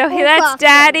 So he lets crafting.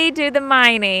 Daddy do the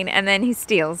mining and then he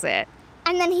steals it.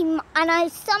 And then I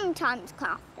sometimes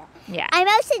craft it. Yeah. I'm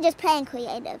mostly just playing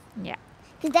creative, Yeah.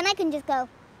 because then I can just go,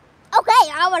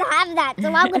 okay, I want to have that,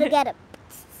 so I'm gonna get it.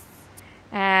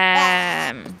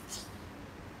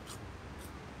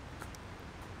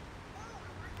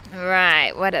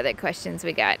 Right, what other questions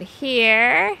we got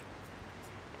here?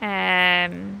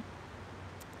 Sorry,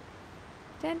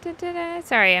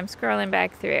 I'm scrolling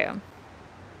back through.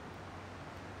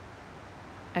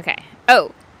 Okay.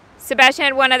 Oh, Sebastian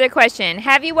had one other question.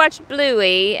 Have you watched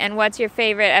Bluey, and what's your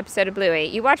favorite episode of Bluey?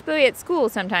 You watch Bluey at school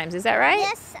sometimes, is that right?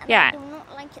 Yes, and Yeah. I do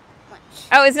not like it much.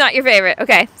 Oh, it's not your favorite.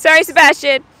 Okay. Sorry,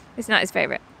 Sebastian. It's not his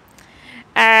favorite.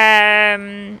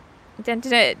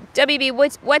 WB,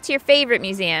 what's your favorite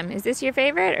museum? Is this your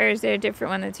favorite, or is there a different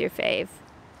one that's your fave?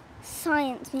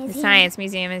 Science museum. The Science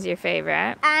Museum is your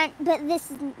favorite. But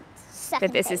this is second.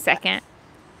 But this is favorite. second.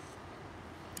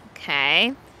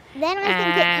 Okay. Then I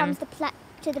think it comes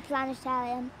to the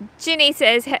planetarium. Ginny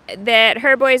says that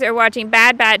her boys are watching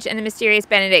Bad Batch and the Mysterious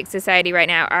Benedict Society right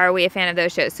now. Are we a fan of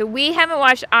those shows? So we haven't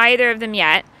watched either of them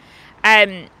yet.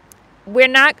 We're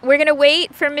gonna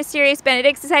wait for Mysterious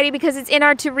Benedict Society because it's in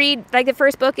our to read, like the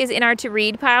first book is in our to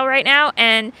read pile right now,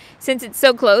 and since it's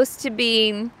so close to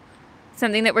being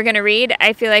something that we're gonna read,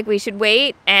 I feel like we should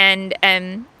wait and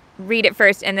read it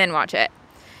first and then watch it.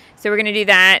 So we're gonna do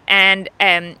that. And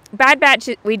Bad Batch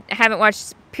we haven't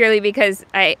watched purely because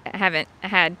I haven't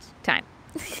had time.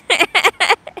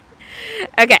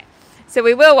 Okay, so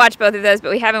we will watch both of those, but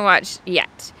we haven't watched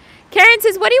yet. Karen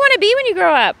says, what do you want to be when you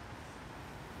grow up?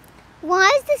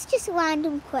 Why is this just a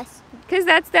random question? Because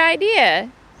that's the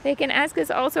idea. They can ask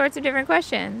us all sorts of different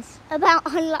questions. About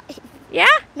her life, Yeah?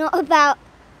 not about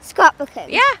scrapbooking.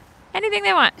 Yeah. Anything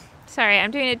they want. Sorry,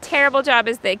 I'm doing a terrible job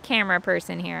as the camera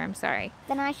person here. I'm sorry.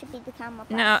 Then I should be the camera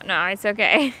person. No, it's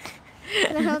okay.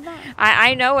 Can I hold that?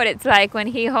 I know what it's like when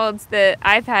he holds the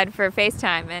iPad for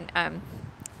FaceTime, and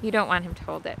you don't want him to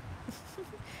hold it.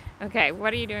 Okay,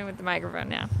 what are you doing with the microphone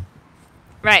now?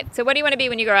 Right, so what do you want to be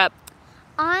when you grow up?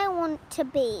 I want to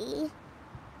be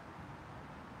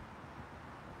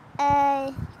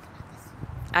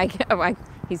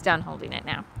He's done holding it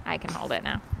now. I can hold it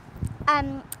now.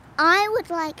 I would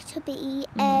like to be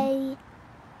a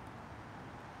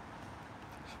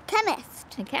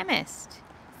chemist. A chemist.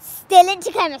 Still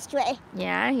into chemistry.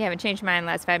 Yeah, you haven't changed your mind in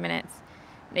the last 5 minutes.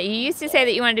 Now, you used to say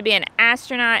that you wanted to be an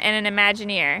astronaut and an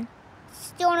Imagineer.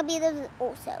 Still want to be those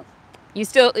also. You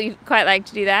quite like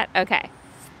to do that? Okay.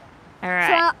 All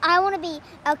right. So I want to be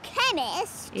a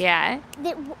chemist. Yeah.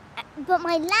 But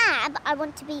my lab, I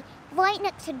want to be right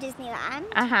next to Disneyland.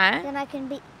 Uh-huh. Then I can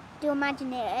do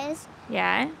Imagineers.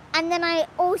 Yeah. And then I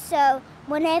also,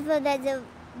 whenever there's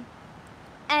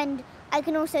and I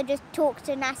can also just talk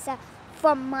to NASA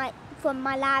from my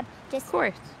lab. Just of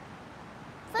course.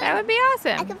 That would be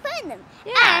awesome. I can phone them.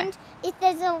 Yeah. And if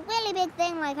there's a really big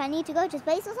thing, like I need to go to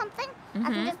space or something, I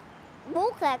can just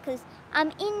walk there because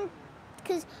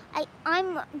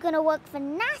I'm going to work for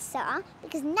NASA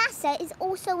because NASA is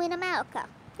also in America.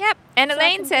 Yep. And So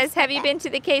Elaine says, have you been to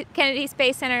the Kennedy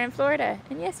Space Center in Florida?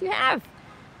 And yes, you have.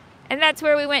 And that's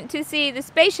where we went to see the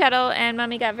space shuttle, and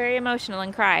Mommy got very emotional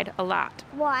and cried a lot.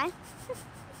 Why?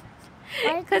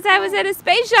 Because I was at a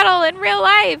space shuttle in real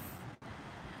life.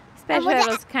 Space was it-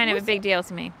 shuttle's kind of a big deal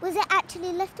to me. Was it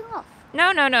actually lifting off?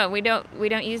 No. We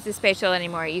don't use the space shuttle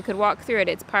anymore. You could walk through it.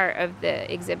 It's part of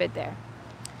the exhibit there.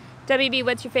 WB,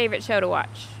 what's your favorite show to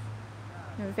watch?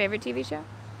 You have a favorite TV show?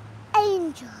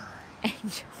 Angel.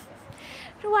 Angel.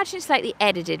 We're watching a slightly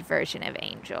edited version of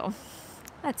Angel.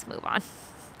 Let's move on.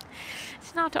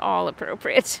 It's not all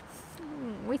appropriate.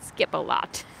 We skip a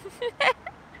lot.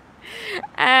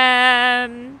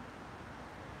 Right.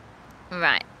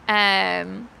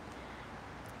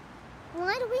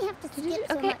 Why do we have to skip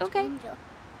so much Angel?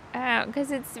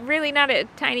 Because it's really not a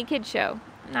tiny kid show.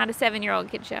 Not a 7-year-old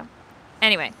kid show.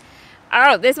 Anyway.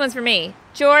 Oh, this one's for me.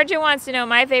 Georgia wants to know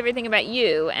my favorite thing about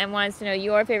you and wants to know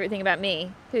your favorite thing about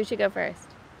me. Who should go first?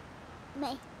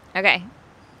 Me. Okay.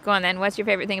 Go on then. What's your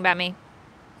favorite thing about me?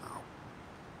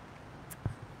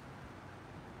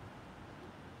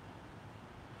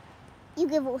 You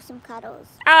give awesome cuddles.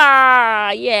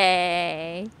 Ah,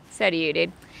 yay. So do you,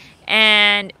 dude.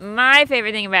 And my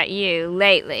favorite thing about you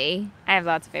lately, I have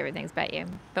lots of favorite things about you,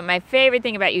 but my favorite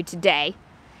thing about you today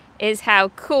is how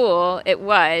cool it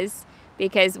was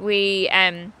because we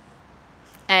went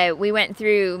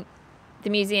through the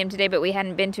museum today, but we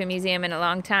hadn't been to a museum in a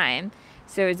long time.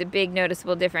 So it was a big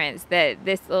noticeable difference that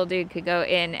this little dude could go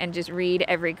in and just read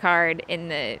every card in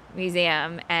the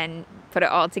museum and put it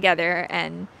all together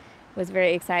and was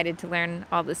very excited to learn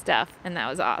all the stuff. And that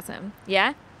was awesome.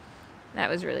 Yeah? That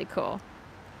was really cool.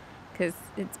 Because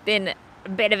it's been a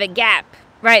bit of a gap.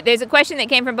 Right, there's a question that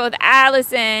came from both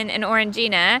Allison and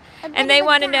Orangina. And they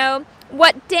want to know,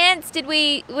 what dance did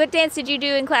you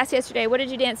do in class yesterday? What did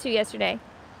you dance to yesterday?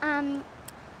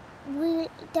 We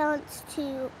danced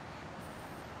to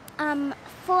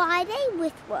Friday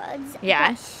with words.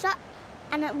 Yeah.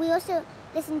 And we also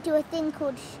listened to a thing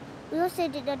called. We also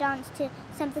did a dance to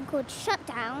something called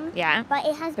Shutdown. Yeah. But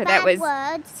it has But bad that was,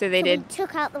 words. so they we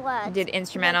took out the words. did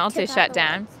instrumental They to took shut out the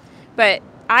down. words. But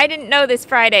I didn't know this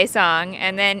Friday song,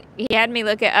 and then he had me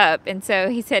look it up, and so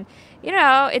he said, you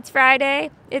know, it's Friday,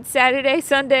 it's Saturday,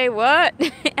 Sunday, what?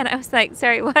 And I was like,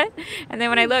 sorry, what? And then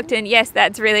when I looked, and yes,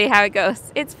 that's really how it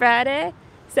goes. It's Friday,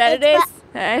 Saturday,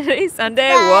 Saturday,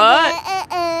 Sunday,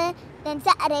 what? Then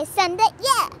Saturday, Sunday,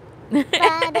 yeah.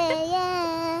 Friday,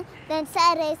 yeah. Then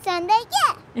Saturday, Sunday,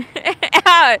 yeah.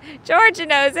 Oh, Georgia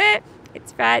knows it.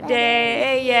 It's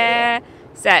Friday, yeah.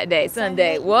 Saturday,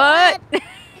 Sunday, what?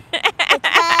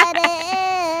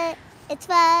 It's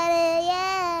Friday,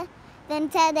 yeah. Then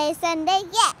Saturday, Sunday,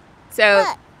 yeah. So,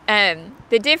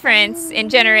 the difference in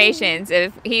generations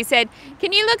of, he said,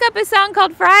 can you look up a song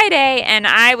called Friday? And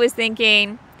I was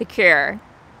thinking, The Cure.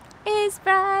 It's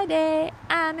Friday,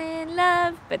 I'm in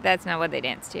love. But that's not what they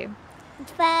dance to.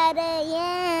 It's Friday,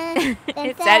 yeah.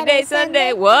 It's Saturday,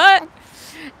 Sunday, what?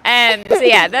 So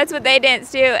yeah, that's what they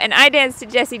danced to. And I danced to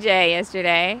Jessie J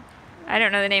yesterday. I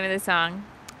don't know the name of the song.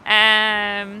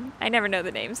 I never know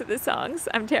the names of the songs.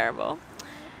 I'm terrible.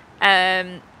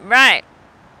 Right.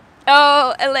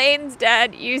 Oh, Elaine's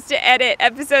dad used to edit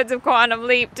episodes of Quantum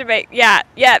Leap to make, yeah,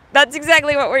 that's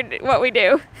exactly what we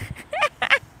do.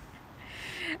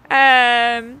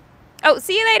 Oh,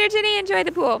 see you later, Jenny. Enjoy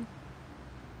the pool.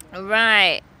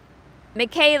 Right.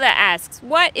 Michaela asks,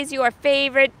 what is your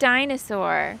favorite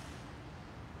dinosaur?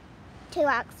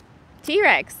 T-Rex.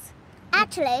 T-Rex.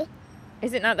 Actually.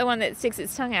 Is it not the one that sticks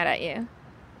its tongue out at you?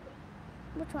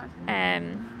 Which one?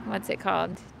 What's it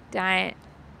called?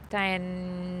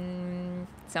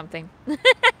 something.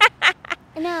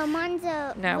 No, mine's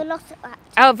a No. velociraptor.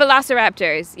 Oh,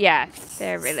 velociraptors. Yeah,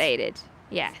 they're related.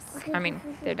 Yes. I mean,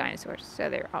 they're dinosaurs, so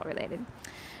they're all related.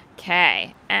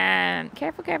 Okay.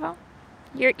 Careful, careful.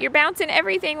 You're bouncing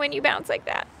everything when you bounce like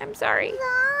that. I'm sorry.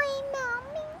 Sorry,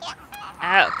 Mommy.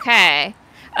 Okay.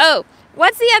 Oh,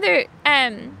 what's the other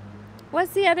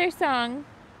song?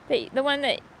 The one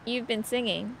that you've been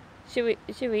singing? Should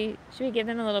we give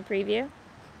them a little preview?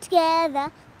 Together,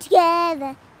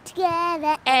 together,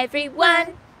 together,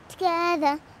 Everyone,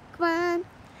 together, come on.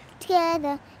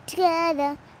 Together,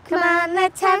 together, come on,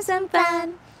 let's have some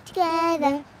fun.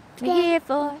 together. We're here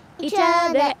for each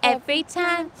other every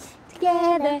time.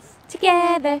 Together,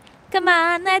 together, come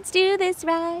on, let's do this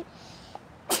right.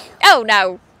 Oh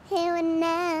no. Here and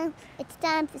now, it's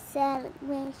time for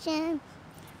celebration.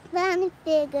 Finally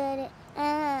figured it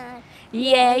out.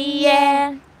 Yeah,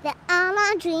 yeah. That all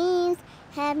our dreams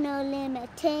have no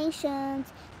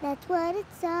limitations. That's what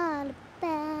it's all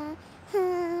about.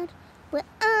 We're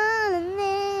all in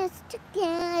this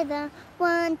together.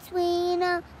 Once we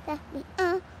know that we're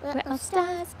all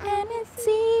stars, and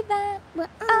see that we're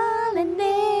all in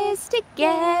this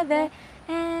together.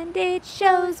 And it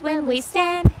shows when we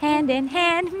stand hand in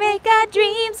hand, make our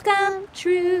dreams come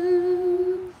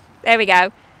true. There we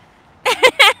go.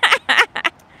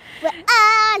 We're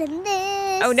all in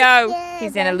this. Oh no, together.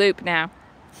 he's in a loop now.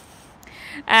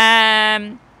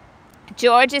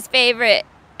 Georgia's favorite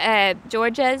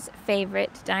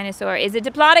dinosaur is a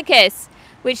Diplodocus,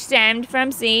 which stemmed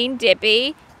from seeing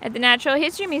Dippy at the Natural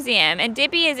History Museum. And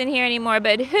Dippy isn't here anymore,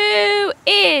 but who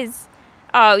is?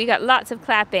 Oh, you got lots of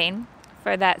clapping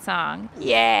for that song.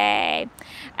 Yay.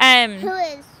 Who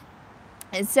is?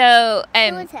 So,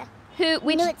 Who is her?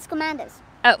 which? No, it's Commanders.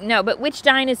 Oh no, but which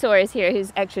dinosaur is here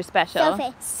who's extra special?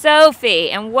 Sophie.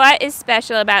 Sophie. And what is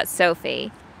special about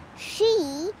Sophie?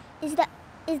 She is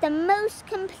the most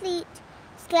complete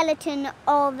skeleton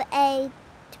of a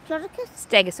Diplodocus?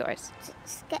 Stegosaurus.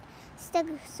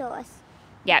 Stegosaurus.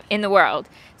 Yeah, in the world.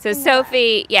 So In the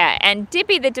Sophie, yeah, and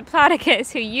Dippy the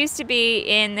Diplodocus, who used to be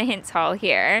in the hints hall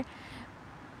here,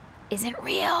 isn't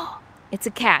real. It's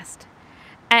a cast.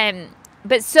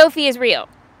 But Sophie is real.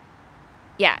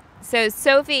 Yeah. So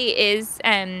Sophie is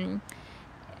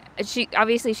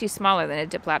she's smaller than a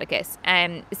Diplodocus.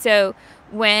 So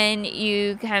when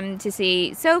you come to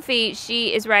see Sophie,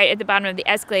 she is right at the bottom of the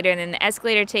escalator, and then the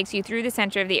escalator takes you through the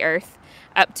center of the earth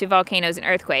up to volcanoes and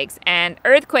earthquakes. And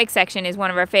earthquake section is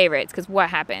one of our favorites, because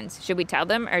what happens? Should we tell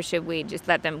them, or should we just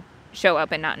let them show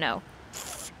up and not know?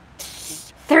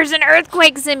 There's an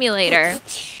earthquake simulator.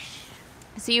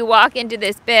 So you walk into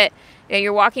this bit,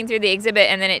 you're walking through the exhibit,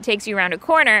 and then it takes you around a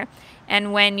corner.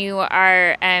 And when you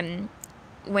are,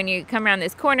 when you come around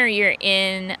this corner, you're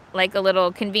in like a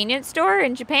little convenience store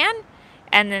in Japan.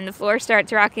 And then the floor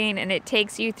starts rocking, and it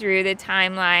takes you through the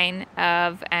timeline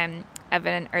of an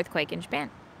earthquake in Japan.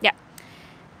 Yeah.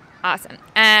 Awesome.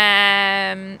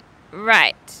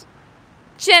 Right.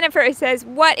 Jennifer says,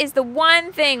 what is the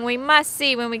one thing we must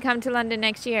see when we come to London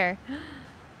next year?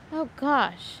 Oh,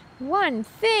 gosh. One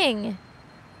thing.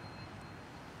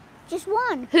 Just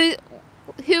one. Who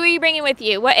are you bringing with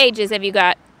you? What ages have you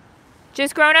got?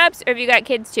 Just grown-ups, or have you got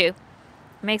kids, too?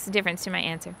 Makes a difference to my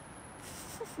answer.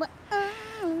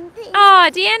 Oh,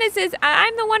 Deanna says,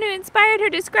 I'm the one who inspired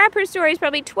her to scrap her stories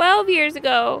probably 12 years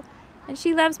ago. And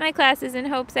she loves my classes and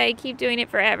hopes I keep doing it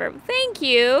forever. Thank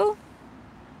you.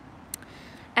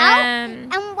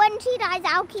 And when she dies,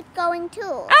 I'll keep going too.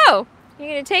 Oh, you're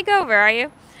going to take over, are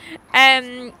you?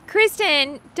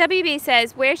 Kristen WB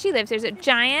says where she lives, there's a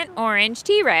giant orange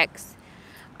T-Rex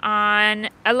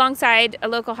alongside a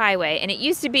local highway, and it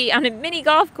used to be on a mini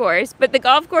golf course, but the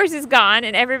golf course is gone,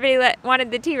 and everybody wanted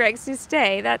the T-Rex to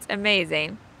stay. That's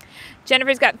amazing.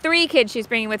 Jennifer's got 3 kids she's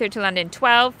bringing with her to London,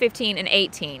 12, 15, and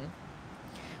 18.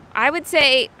 I would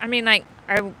say, I mean, like,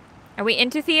 are we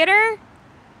into theater?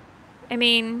 I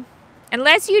mean,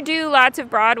 unless you do lots of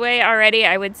Broadway already,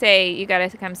 I would say you got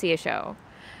to come see a show.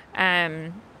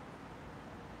 Yeah.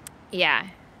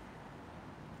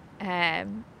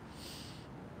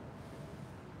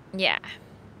 Yeah.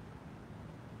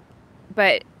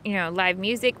 But, you know, live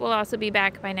music will also be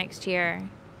back by next year.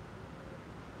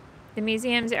 The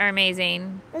museums are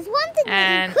amazing. There's one thing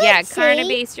that you could see.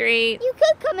 Carnaby Street. You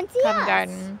could come and see Covent us.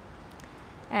 Garden.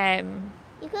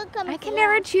 You could come and I can see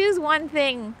never us. choose one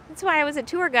thing. That's why I was a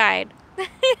tour guide.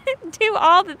 Do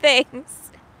all the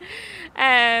things.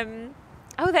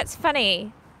 Oh, that's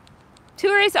funny.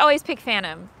 Tourists always pick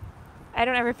Phantom. I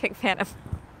don't ever pick Phantom.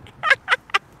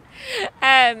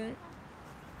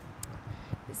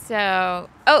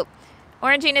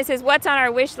 Orangina says, "What's on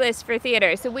our wish list for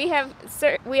theater?" So we have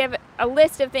a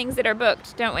list of things that are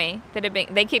booked, don't we?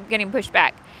 They keep getting pushed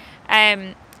back.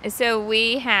 So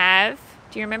we have.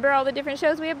 Do you remember all the different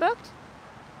shows we have booked?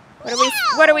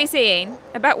 What are we seeing?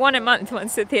 About one a month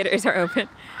once the theaters are open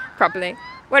properly.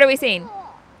 What are we seeing?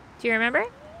 Do you remember?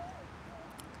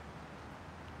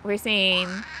 We're seeing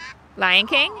Lion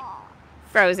King,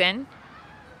 Frozen,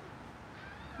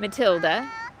 Matilda.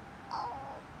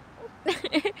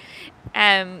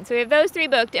 So we have those 3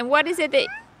 booked. And what is it that?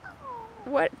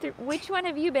 Which one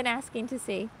have you been asking to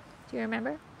see? Do you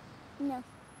remember? No.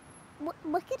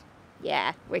 Wicked?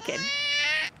 Yeah, Wicked.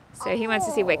 So he wants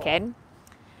to see Wicked.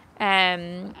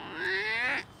 Mary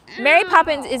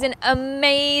Poppins is an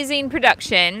amazing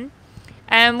production.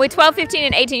 With 12, 15,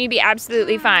 and 18, you'd be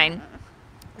absolutely fine.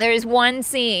 There is one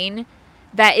scene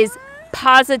that is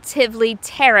positively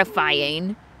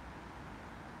terrifying.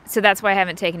 So that's why I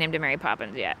haven't taken him to Mary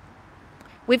Poppins yet.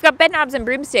 We've got Bedknobs and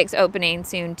Broomsticks opening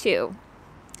soon, too.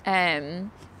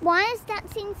 Why is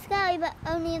that scene scary, but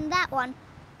only in that one?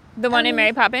 The one in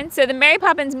Mary Poppins? So the Mary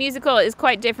Poppins musical is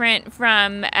quite different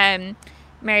from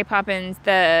Mary Poppins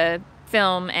the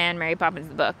film and Mary Poppins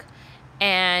the book.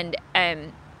 And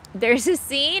there's a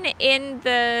scene in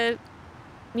the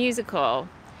musical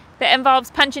that involves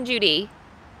Punch and Judy,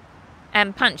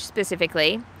 and Punch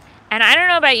specifically. And I don't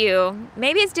know about you,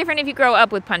 maybe it's different if you grow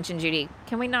up with Punch and Judy.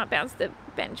 Can we not bounce the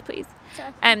bench, please?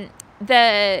 Sorry.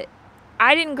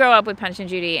 I didn't grow up with Punch and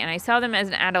Judy, and I saw them as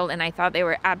an adult, and I thought they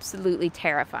were absolutely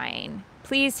terrifying.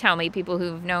 Please tell me, people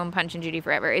who've known Punch and Judy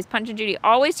forever, is Punch and Judy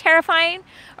always terrifying,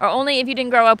 or only if you didn't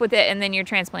grow up with it and then you're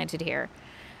transplanted here?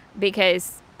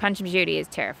 Because Punch and Judy is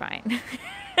terrifying.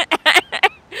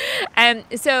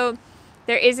 So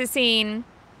there is a scene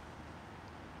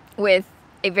with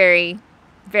a very,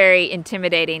 very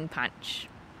intimidating Punch,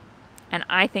 and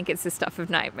I think it's the stuff of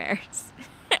nightmares.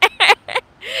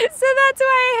 So that's why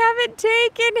I haven't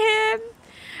taken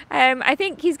him. I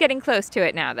think he's getting close to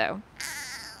it now, though.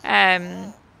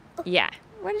 Yeah.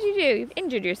 What did you do? You've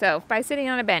injured yourself by sitting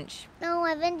on a bench. No,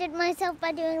 I've injured myself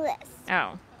by doing this.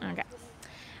 Oh, okay.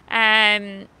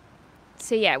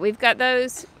 So yeah, we've got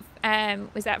those.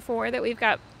 Was that 4 that we've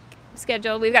got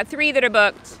scheduled? We've got 3 that are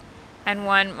booked, and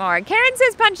 1 more. Karen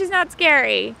says Punch is not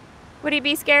scary. Would he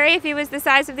be scary if he was the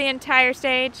size of the entire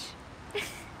stage?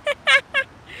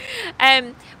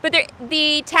 But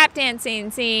the tap dancing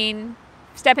scene,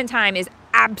 Step in Time, is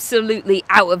absolutely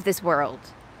out of this world.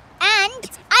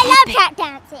 And I love tap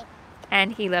dancing.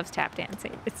 And he loves tap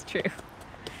dancing. It's true.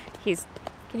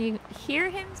 Can you hear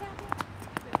him tapping?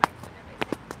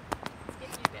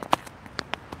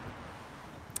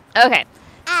 Okay.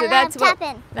 So that's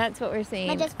what we're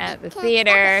seeing at the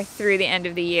theater through the end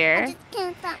of the year.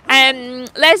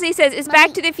 Leslie says, "Is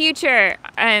Back to the Future,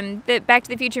 the Back to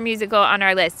the Future musical on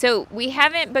our list?" So we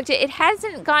haven't booked it. It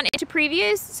hasn't gone into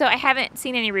previews, so I haven't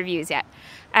seen any reviews yet.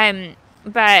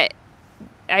 But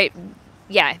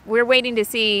we're waiting to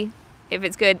see if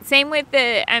it's good. Same with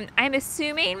the. I'm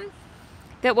assuming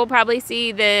that we'll probably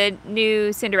see the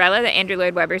new Cinderella, the Andrew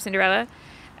Lloyd Webber Cinderella,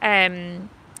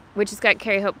 which has got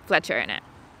Carrie Hope Fletcher in it.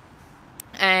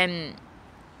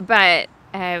 But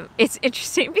it's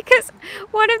interesting because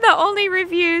one of the only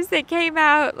reviews that came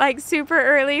out like super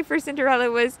early for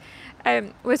Cinderella was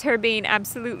her being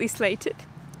absolutely slated.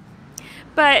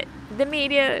 But the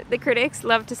media, the critics,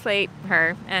 love to slate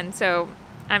her, and so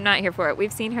I'm not here for it.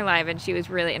 We've seen her live, and she was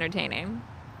really entertaining.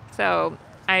 So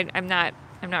I'm not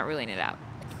ruling it out.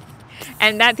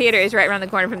 And that theater is right around the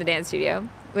corner from the dance studio.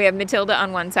 We have Matilda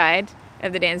on one side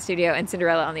of the dance studio and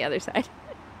Cinderella on the other side.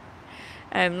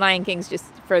 Lion King's just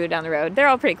further down the road. They're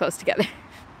all pretty close together.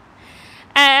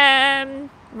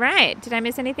 Right. Did I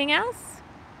miss anything else?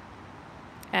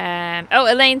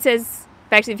 Elaine says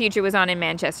Back to the Future was on in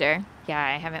Manchester. Yeah,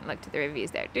 I haven't looked at the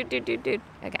reviews there.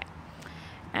 Okay.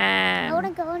 I want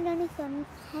to go underneath your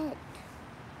head.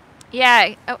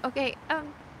 Yeah. Oh, okay.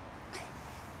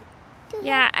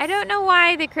 Yeah, I don't know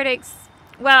why the critics...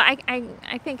 Well,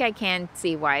 I think I can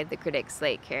see why the critics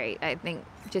slate Carrie. I think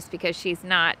just because she's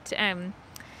not a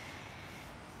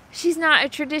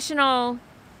traditional,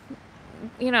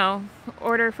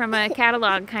 order from a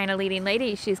catalog kind of leading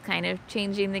lady. She's kind of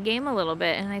changing the game a little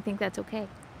bit, and I think that's okay.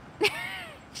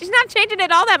 She's not changing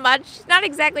it all that much. She's not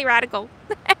exactly radical.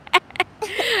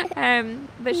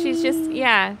 But she's just,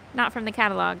 not from the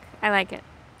catalog. I like it.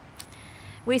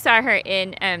 We saw her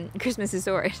in Christmas is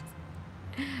Yours,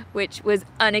 which was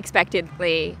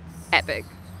unexpectedly epic.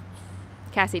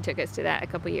 Cassie took us to that a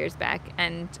couple years back,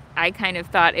 and I kind of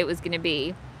thought it was going to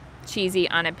be cheesy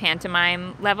on a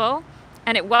pantomime level,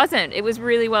 and it wasn't. It was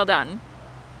really well done.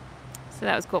 So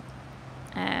that was cool.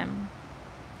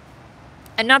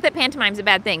 And not that pantomime's a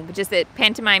bad thing, but just that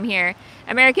pantomime here,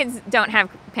 Americans don't have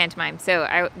pantomime.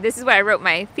 So this is what I wrote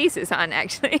my thesis on,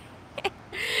 actually,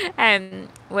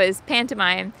 was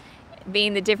pantomime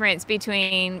being the difference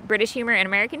between British humor and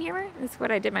American humor. That's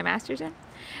what I did my master's in.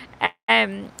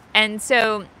 And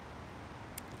so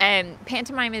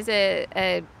pantomime is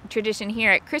a tradition here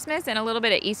at Christmas and a little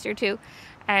bit at Easter too,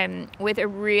 with a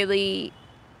really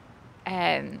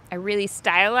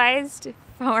stylized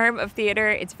form of theater.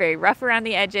 It's very rough around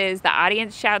the edges. The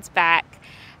audience shouts back.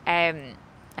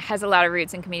 Has a lot of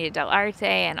roots in Commedia dell'arte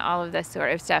and all of this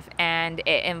sort of stuff. And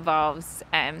it involves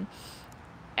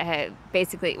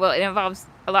basically, well, it involves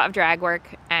a lot of drag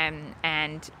work,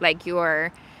 and like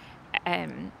your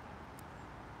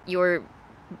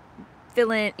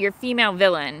villain, your female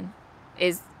villain,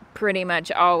 is pretty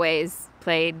much always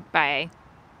played by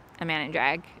a man in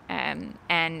drag, and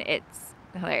it's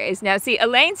hilarious. Now, see,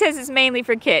 Elaine says it's mainly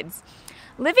for kids.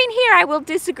 Living here, I will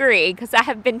disagree, because I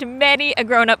have been to many a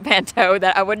grown-up panto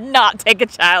that I would not take a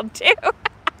child to.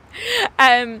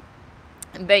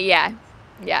 But yeah,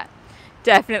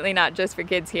 definitely not just for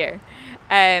kids here.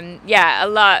 Yeah, a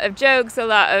lot of jokes, a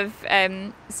lot of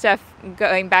stuff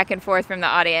going back and forth from the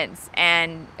audience,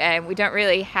 and we don't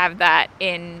really have that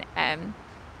in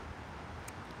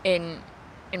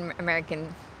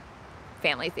American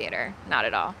family theater, not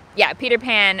at all. Yeah, Peter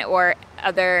Pan or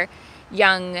other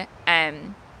young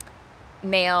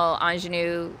male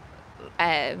ingenue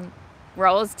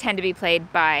roles tend to be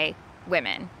played by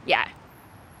women. Yeah.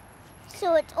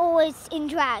 So it's always in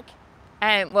drag.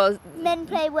 Well, men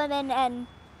play women and.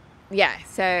 Yeah.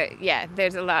 So yeah,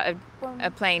 there's a lot of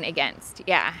playing against.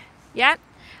 Yeah. Yeah.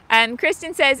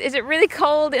 Kristen says, "Is it really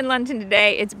cold in London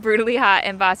today? It's brutally hot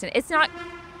in Boston."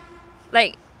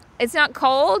 It's not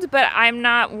cold, but I'm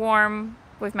not warm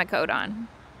with my coat on.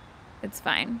 It's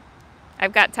fine.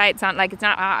 I've got tights on. Like, it's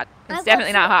not hot. It's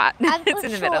definitely not hot. It's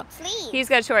in the middle. Sleeves. He's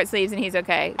got short sleeves and he's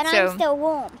okay. And so I'm still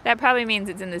warm. That probably means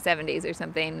it's in the 70s or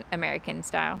something, American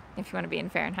style, if you want to be in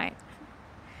Fahrenheit.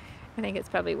 I think it's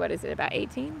probably, what is it, about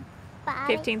 18?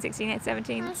 15, 16,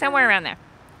 17? Somewhere around there.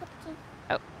 15.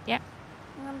 Oh, yeah.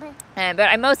 But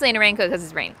I'm mostly in a raincoat because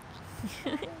it's raining.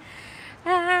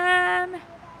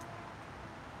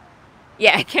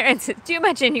 Yeah, Karen says, too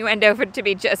much innuendo to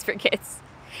be just for kids.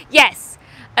 Yes,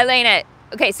 Elena.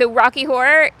 Okay, so Rocky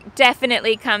Horror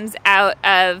definitely comes out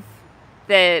of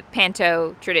the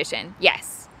panto tradition.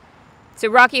 Yes. So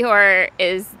Rocky Horror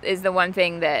is the one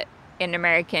thing that in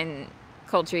American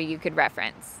culture you could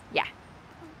reference. Yeah.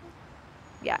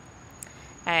 Yeah.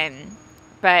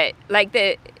 But like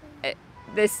the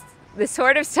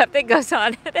sort of stuff that goes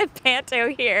on at the panto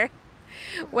here,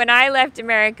 when I left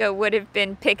America, would have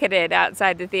been picketed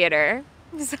outside the theater.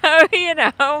 So, you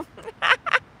know,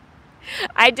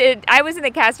 I was in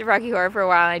the cast of Rocky Horror for a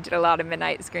while, and I did a lot of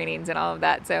midnight screenings and all of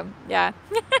that. So, yeah.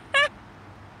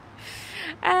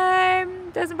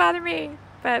 Doesn't bother me,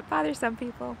 but bothers some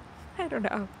people. I don't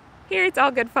know. Here, it's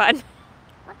all good fun.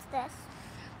 What's this?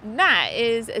 That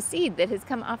is a seed that has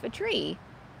come off a tree.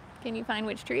 Can you find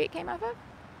which tree it came off of?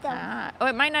 Oh,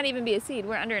 it might not even be a seed.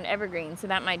 We're under an evergreen, so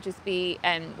that might just be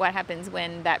what happens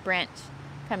when that branch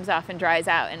comes off and dries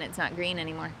out and it's not green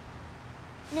anymore.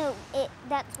 No,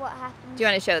 that's what happens. Do you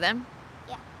want to show them?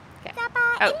 Yeah. Okay.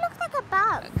 Oh. It looks like a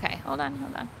bug. Okay, hold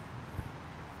on.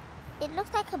 It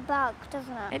looks like a bug,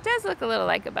 doesn't it? It does look a little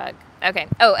like a bug. Okay.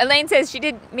 Oh, Elaine says she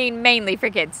did mean mainly for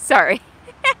kids. Sorry.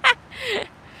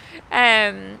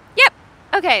 Yep.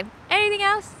 Okay. Anything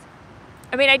else?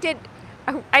 I mean, I took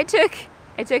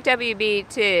WB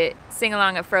to sing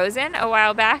along a Frozen a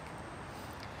while back.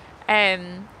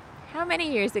 How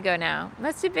many years ago now?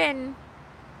 Must have been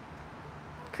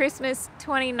Christmas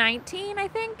 2019, I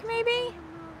think, maybe?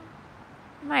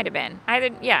 Might have been. I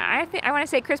want to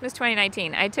say Christmas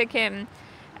 2019. I took him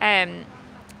to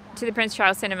the Prince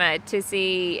Charles Cinema to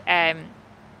see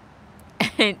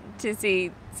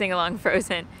Sing Along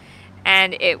Frozen,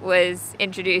 and it was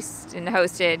introduced and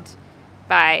hosted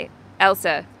by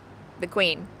Elsa, the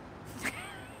Queen,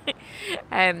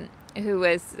 who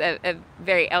was a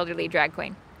very elderly drag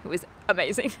queen who was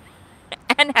amazing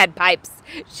and had pipes.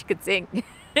 She could sing.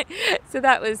 So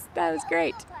that was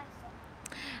great.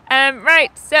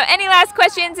 Right, so any last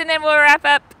questions, and then we'll wrap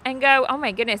up and go. Oh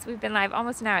my goodness, we've been live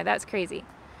almost an hour. That's crazy.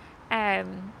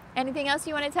 Anything else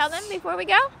you want to tell them before we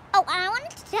go? Oh, I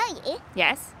wanted to tell you.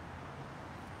 Yes.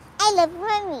 I love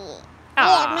mommy.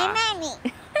 I love my mommy.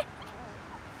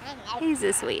 He's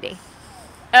a sweetie.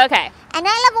 Okay. And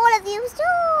I love all of you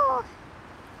too.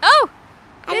 Oh,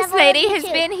 this lady has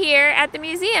been here at the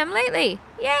museum lately.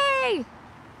 Yay.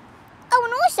 Oh,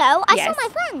 and Also, I Yes. saw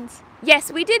my friends.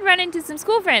 Yes, we did run into some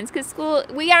school friends because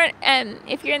we aren't,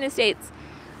 if you're in the States,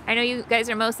 I know you guys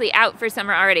are mostly out for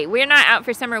summer already. We're not out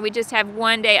for summer. We just have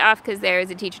one day off because there is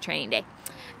a teacher training day.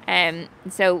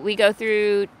 So we go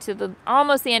through to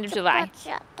almost the end of July.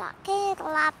 All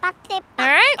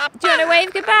right. Do you want to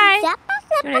wave goodbye?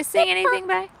 Do you want to sing anything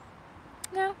bye?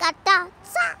 No?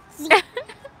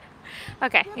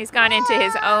 Okay. He's gone into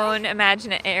his own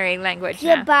imaginary language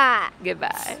now. Goodbye.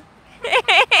 Goodbye.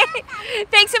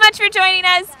 Thanks so much for joining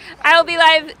us. I will be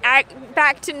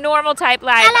back to normal type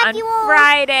live on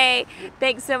Friday.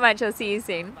 Thanks so much. I'll see you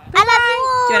soon. I love you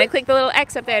all. Do you want to click the little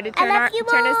X up there to turn us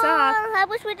off? I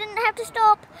wish we didn't have to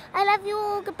stop. I love you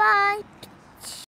all. Goodbye.